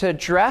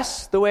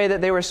dress the way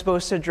that they were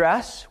supposed to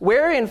dress.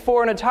 Wearing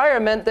foreign attire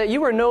meant that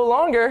you were no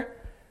longer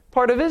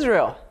part of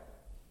Israel.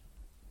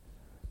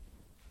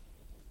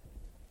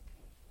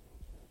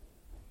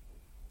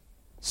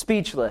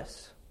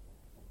 Speechless.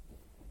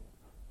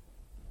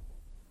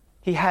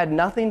 He had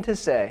nothing to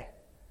say.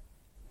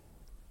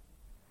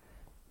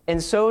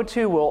 And so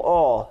too will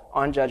all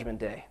on Judgment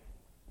Day.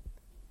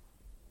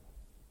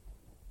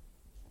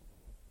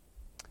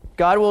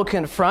 God will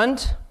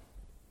confront,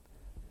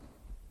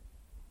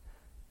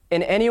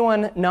 and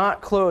anyone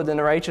not clothed in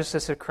the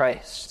righteousness of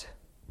Christ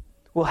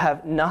will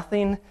have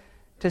nothing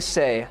to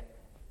say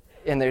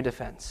in their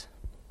defense.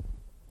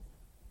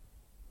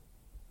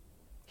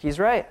 He's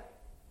right.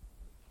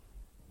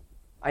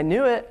 I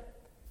knew it,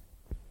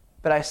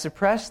 but I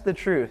suppressed the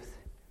truth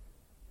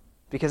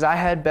because I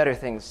had better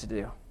things to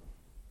do.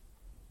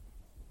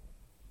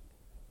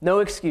 No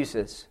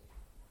excuses.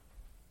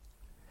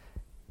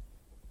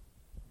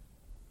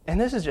 And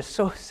this is just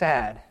so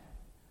sad.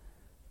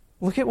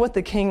 Look at what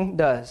the king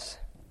does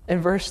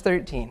in verse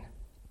 13.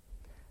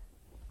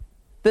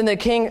 Then the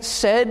king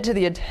said to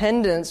the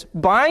attendants,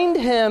 bind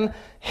him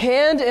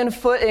hand and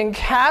foot and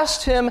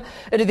cast him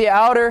into the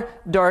outer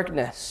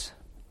darkness.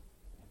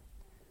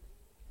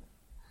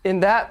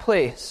 In that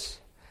place,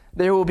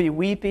 there will be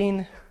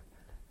weeping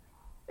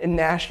and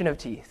gnashing of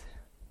teeth.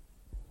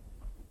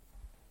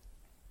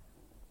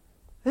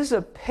 This is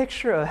a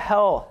picture of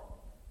hell.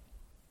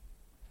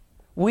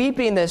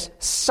 Weeping, this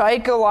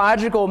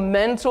psychological,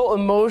 mental,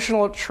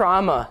 emotional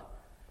trauma,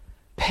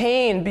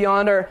 pain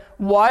beyond our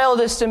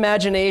wildest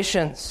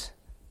imaginations.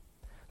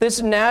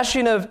 This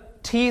gnashing of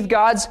teeth,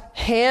 God's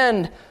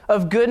hand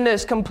of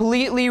goodness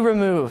completely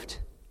removed,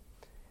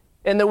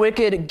 and the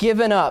wicked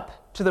given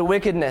up to the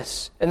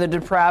wickedness and the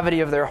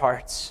depravity of their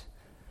hearts.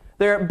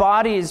 Their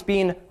bodies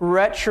being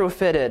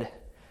retrofitted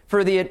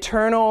for the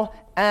eternal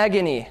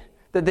agony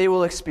that they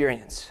will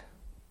experience.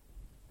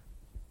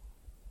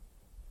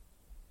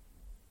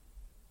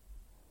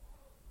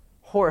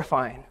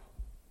 Horrifying.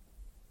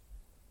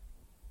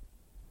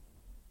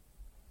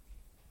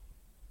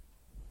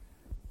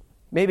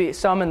 Maybe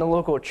some in the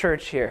local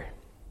church here.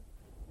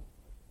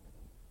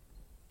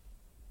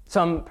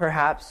 Some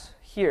perhaps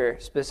here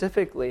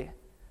specifically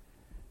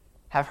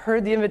have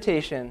heard the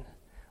invitation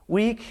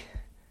week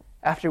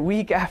after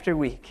week after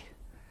week,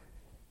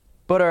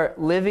 but are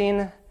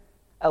living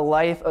a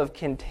life of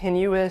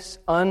continuous,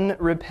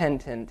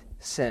 unrepentant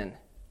sin.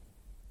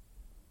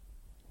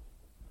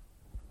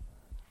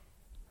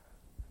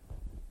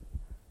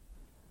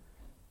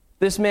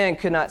 This man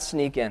could not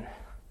sneak in,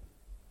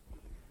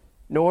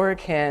 nor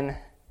can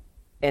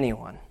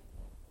anyone.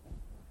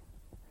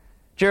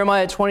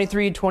 Jeremiah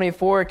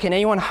 23:24, can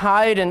anyone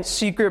hide in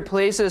secret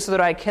places so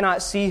that I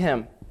cannot see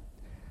him?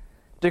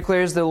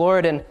 Declares the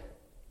Lord. And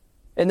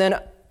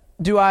then,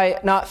 do I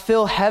not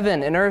fill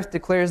heaven and earth,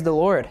 declares the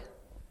Lord.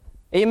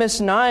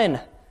 Amos 9,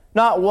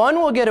 not one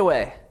will get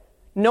away.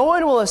 No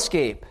one will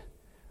escape.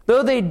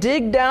 Though they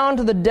dig down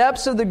to the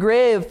depths of the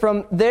grave,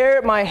 from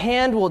there my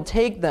hand will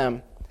take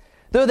them.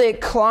 Though they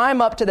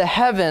climb up to the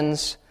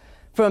heavens,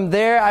 from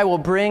there I will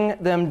bring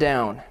them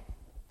down.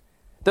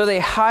 Though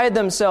they hide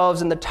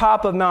themselves in the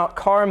top of Mount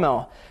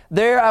Carmel,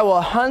 there I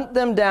will hunt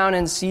them down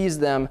and seize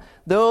them.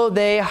 Though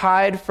they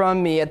hide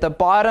from me at the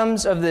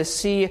bottoms of the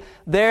sea,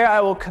 there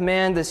I will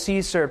command the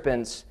sea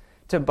serpents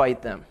to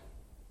bite them.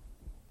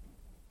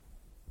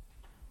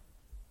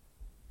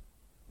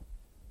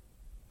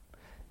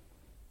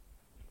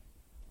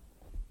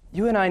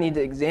 You and I need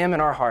to examine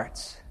our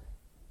hearts.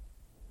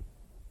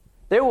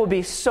 There will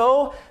be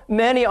so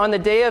many on the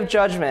day of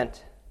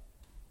judgment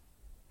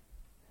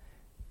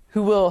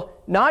who will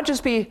not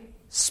just be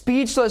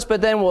speechless,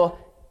 but then will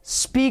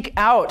speak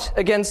out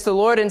against the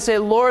Lord and say,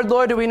 Lord,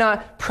 Lord, do we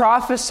not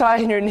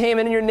prophesy in your name?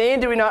 And in your name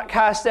do we not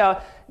cast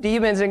out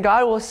demons? And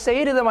God will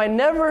say to them, I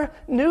never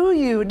knew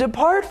you.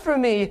 Depart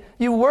from me,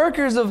 you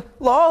workers of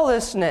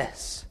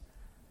lawlessness.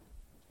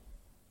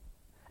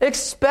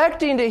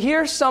 Expecting to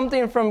hear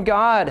something from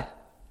God.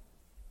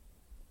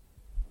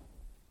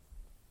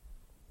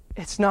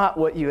 It's not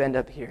what you end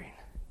up hearing.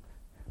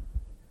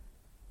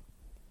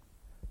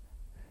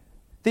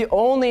 The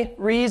only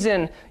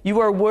reason you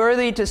are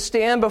worthy to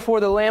stand before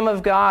the Lamb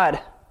of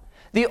God,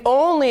 the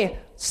only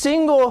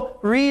single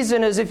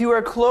reason is if you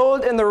are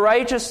clothed in the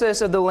righteousness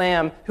of the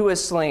Lamb who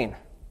is slain.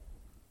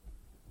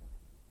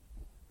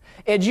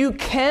 And you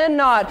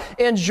cannot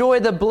enjoy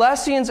the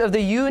blessings of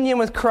the union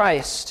with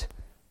Christ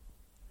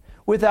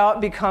without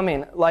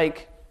becoming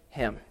like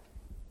Him.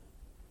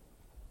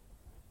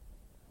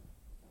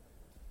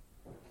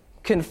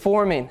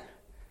 Conforming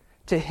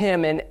to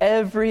Him in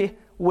every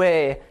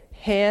way,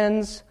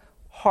 hands,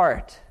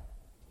 heart,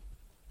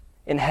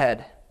 and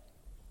head.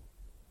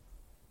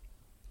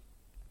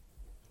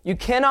 You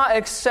cannot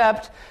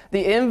accept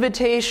the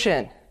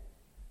invitation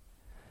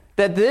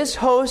that this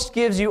host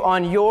gives you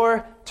on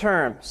your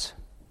terms.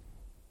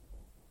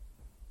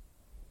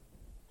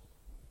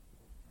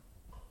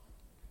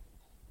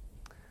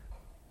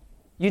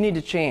 You need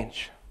to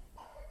change.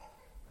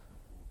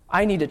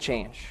 I need to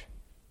change.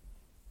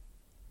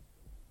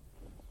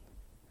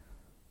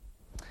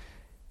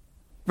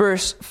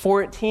 Verse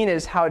 14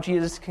 is how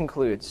Jesus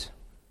concludes.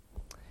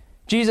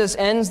 Jesus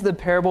ends the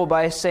parable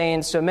by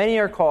saying, so many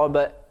are called,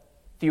 but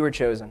few are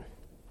chosen.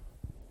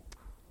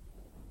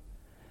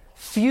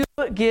 Few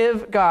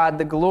give God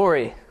the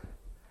glory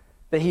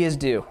that He is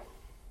due.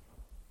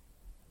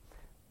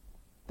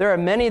 There are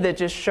many that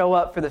just show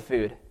up for the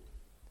food,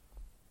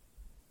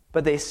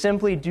 but they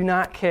simply do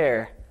not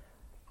care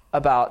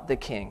about the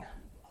King.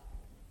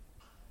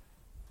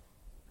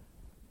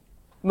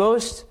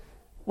 Most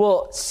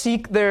will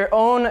seek their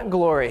own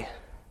glory.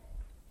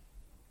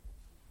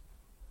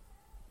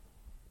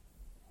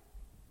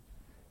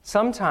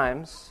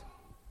 Sometimes,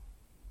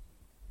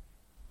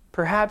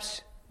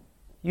 perhaps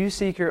you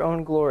seek your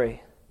own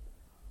glory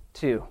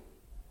too.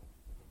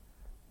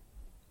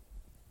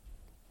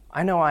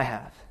 I know I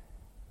have.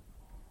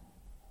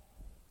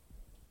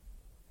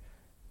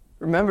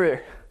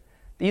 Remember,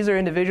 these are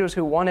individuals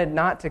who wanted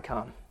not to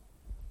come.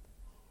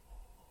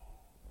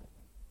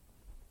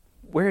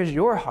 Where is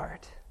your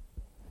heart?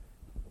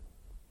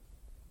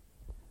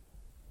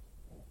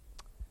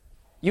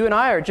 You and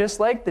I are just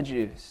like the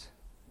Jews.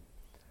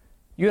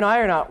 You and I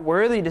are not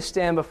worthy to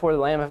stand before the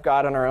Lamb of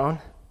God on our own.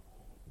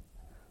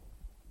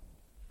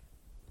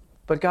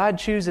 but God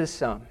chooses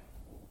some.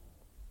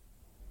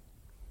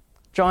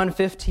 John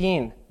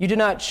 15, you did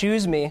not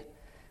choose me,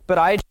 but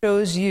I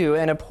chose you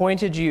and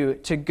appointed you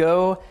to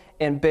go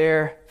and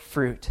bear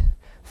fruit.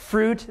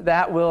 Fruit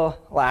that will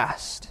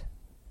last.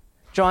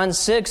 John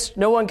 6,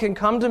 no one can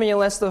come to me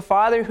unless the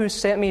Father who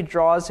sent me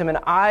draws him, and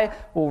I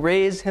will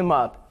raise him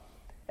up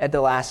at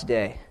the last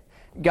day.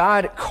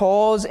 God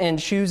calls and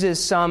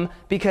chooses some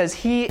because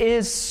he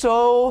is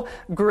so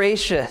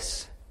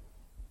gracious.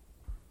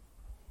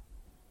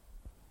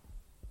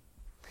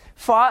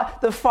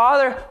 The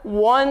Father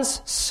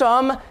wants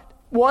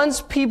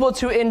people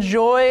to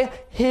enjoy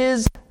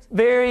his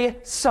very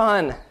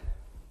Son.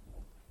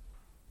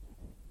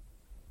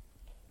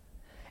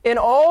 In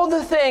all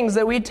the things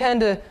that we tend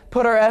to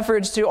put our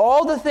efforts to,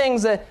 all the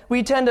things that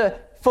we tend to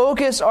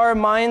focus our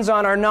minds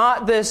on are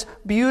not this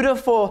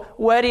beautiful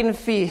wedding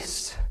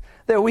feast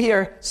that we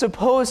are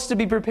supposed to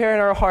be preparing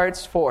our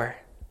hearts for.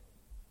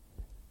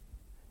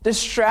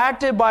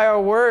 Distracted by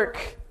our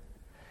work,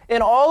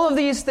 in all of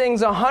these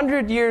things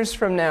 100 years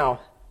from now,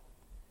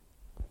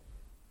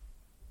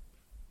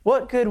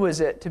 what good was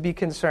it to be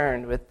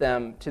concerned with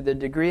them to the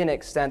degree and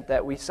extent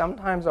that we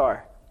sometimes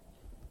are?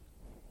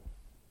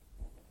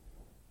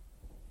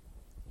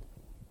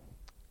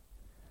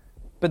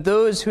 But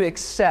those who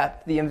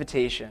accept the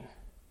invitation,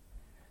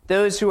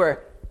 those who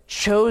are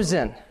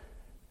chosen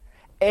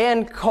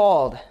and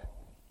called,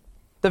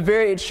 the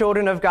very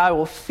children of God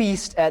will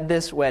feast at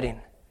this wedding.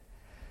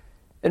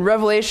 In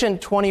Revelation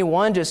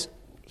 21, just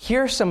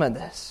hear some of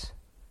this.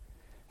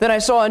 Then I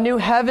saw a new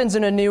heavens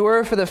and a new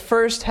earth, for the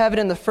first heaven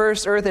and the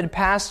first earth had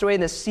passed away,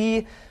 and the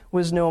sea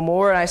was no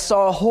more. And I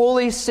saw a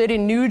holy city,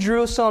 New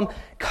Jerusalem,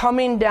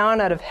 coming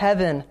down out of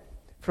heaven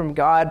from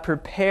God,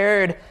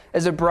 prepared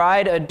as a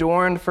bride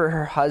adorned for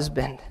her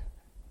husband.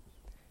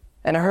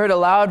 And I heard a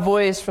loud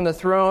voice from the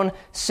throne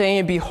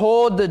saying,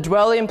 behold, the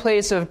dwelling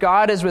place of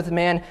God is with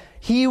man.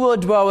 He will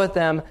dwell with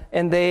them,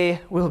 and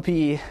they will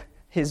be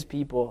his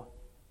people.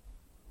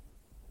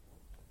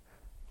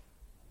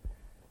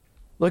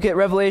 Look at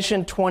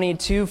Revelation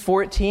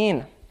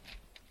 22:14.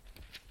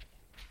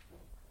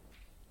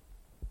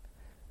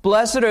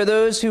 Blessed are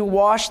those who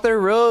wash their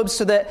robes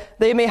so that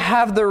they may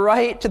have the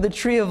right to the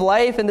tree of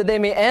life and that they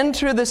may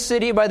enter the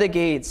city by the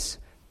gates.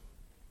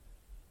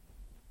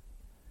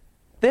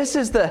 This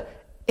is the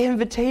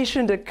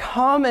invitation to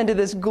come into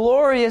this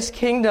glorious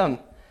kingdom,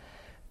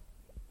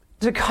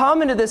 to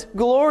come into this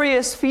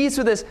glorious feast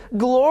with this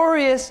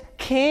glorious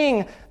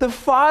King, the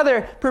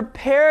Father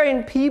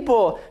preparing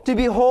people to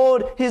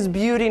behold his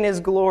beauty and his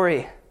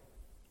glory.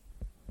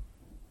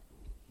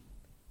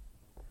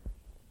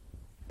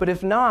 But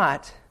if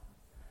not,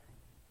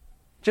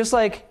 just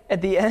like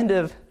at the end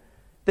of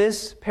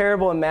this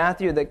parable in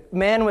Matthew, the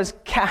man was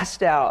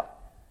cast out.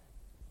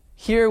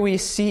 Here we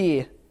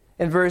see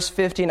in verse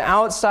 15,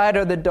 outside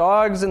are the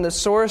dogs and the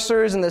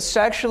sorcerers and the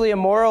sexually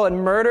immoral and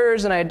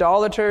murderers and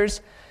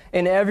idolaters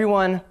and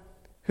everyone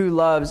who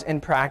loves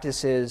and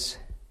practices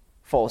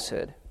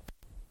falsehood.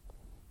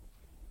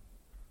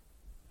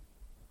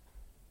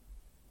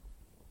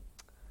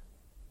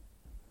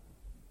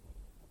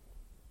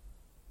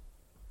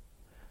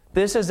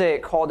 This is a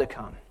call to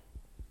come,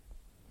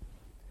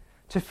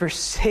 to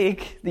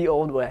forsake the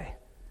old way,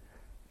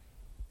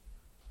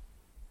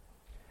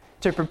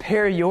 to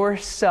prepare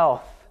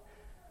yourself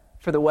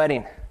for the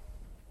wedding.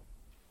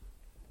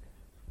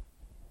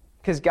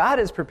 Because God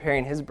is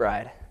preparing his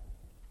bride.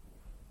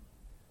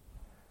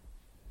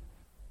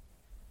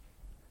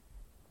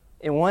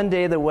 And one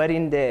day, the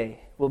wedding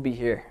day will be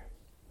here.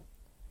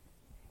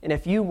 And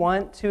if you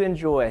want to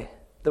enjoy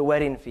the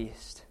wedding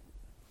feast,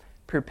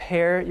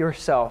 prepare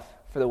yourself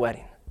for the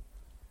wedding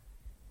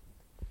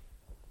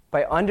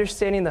by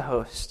understanding the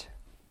host,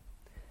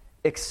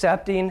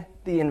 accepting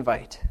the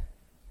invite,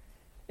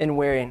 and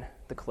wearing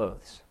the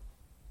clothes.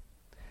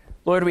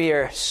 Lord, we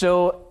are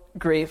so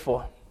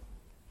grateful.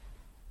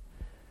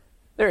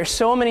 There are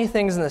so many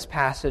things in this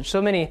passage,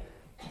 so many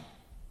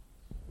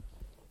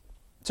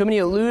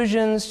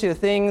allusions to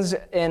things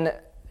in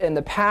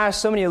the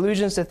past, so many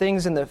allusions to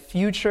things in the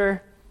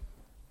future.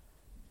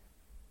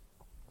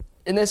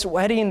 In this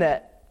wedding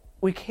that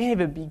we can't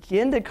even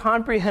begin to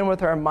comprehend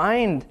with our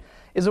mind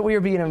is what we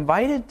are being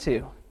invited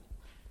to.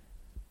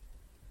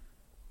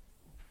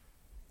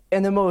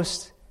 And the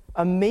most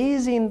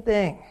amazing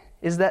thing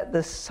is that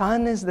the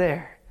Son is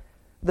there,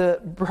 the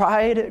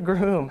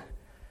bridegroom,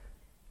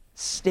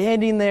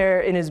 standing there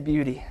in his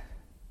beauty.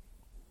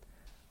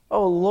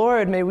 Oh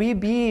Lord, may we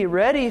be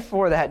ready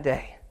for that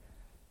day.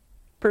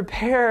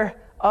 Prepare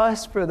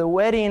us for the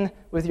wedding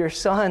with your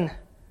Son.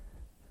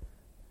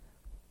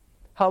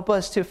 Help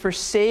us to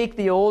forsake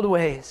the old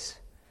ways,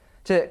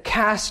 to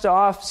cast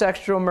off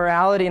sexual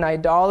morality and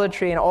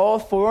idolatry and all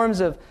forms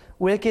of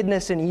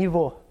wickedness and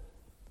evil,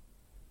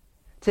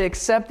 to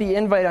accept the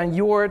invite on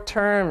your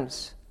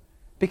terms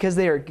because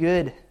they are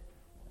good.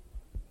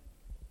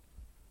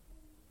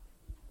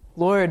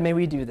 Lord, may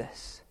we do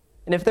this.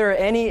 And if there are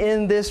any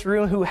in this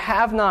room who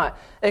have not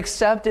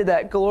accepted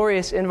that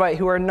glorious invite,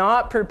 who are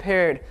not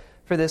prepared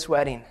for this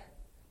wedding,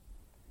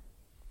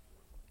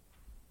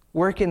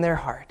 Work in their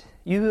heart.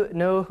 You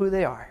know who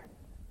they are.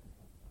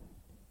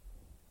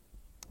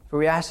 For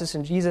we ask this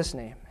in Jesus'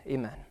 name.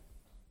 Amen.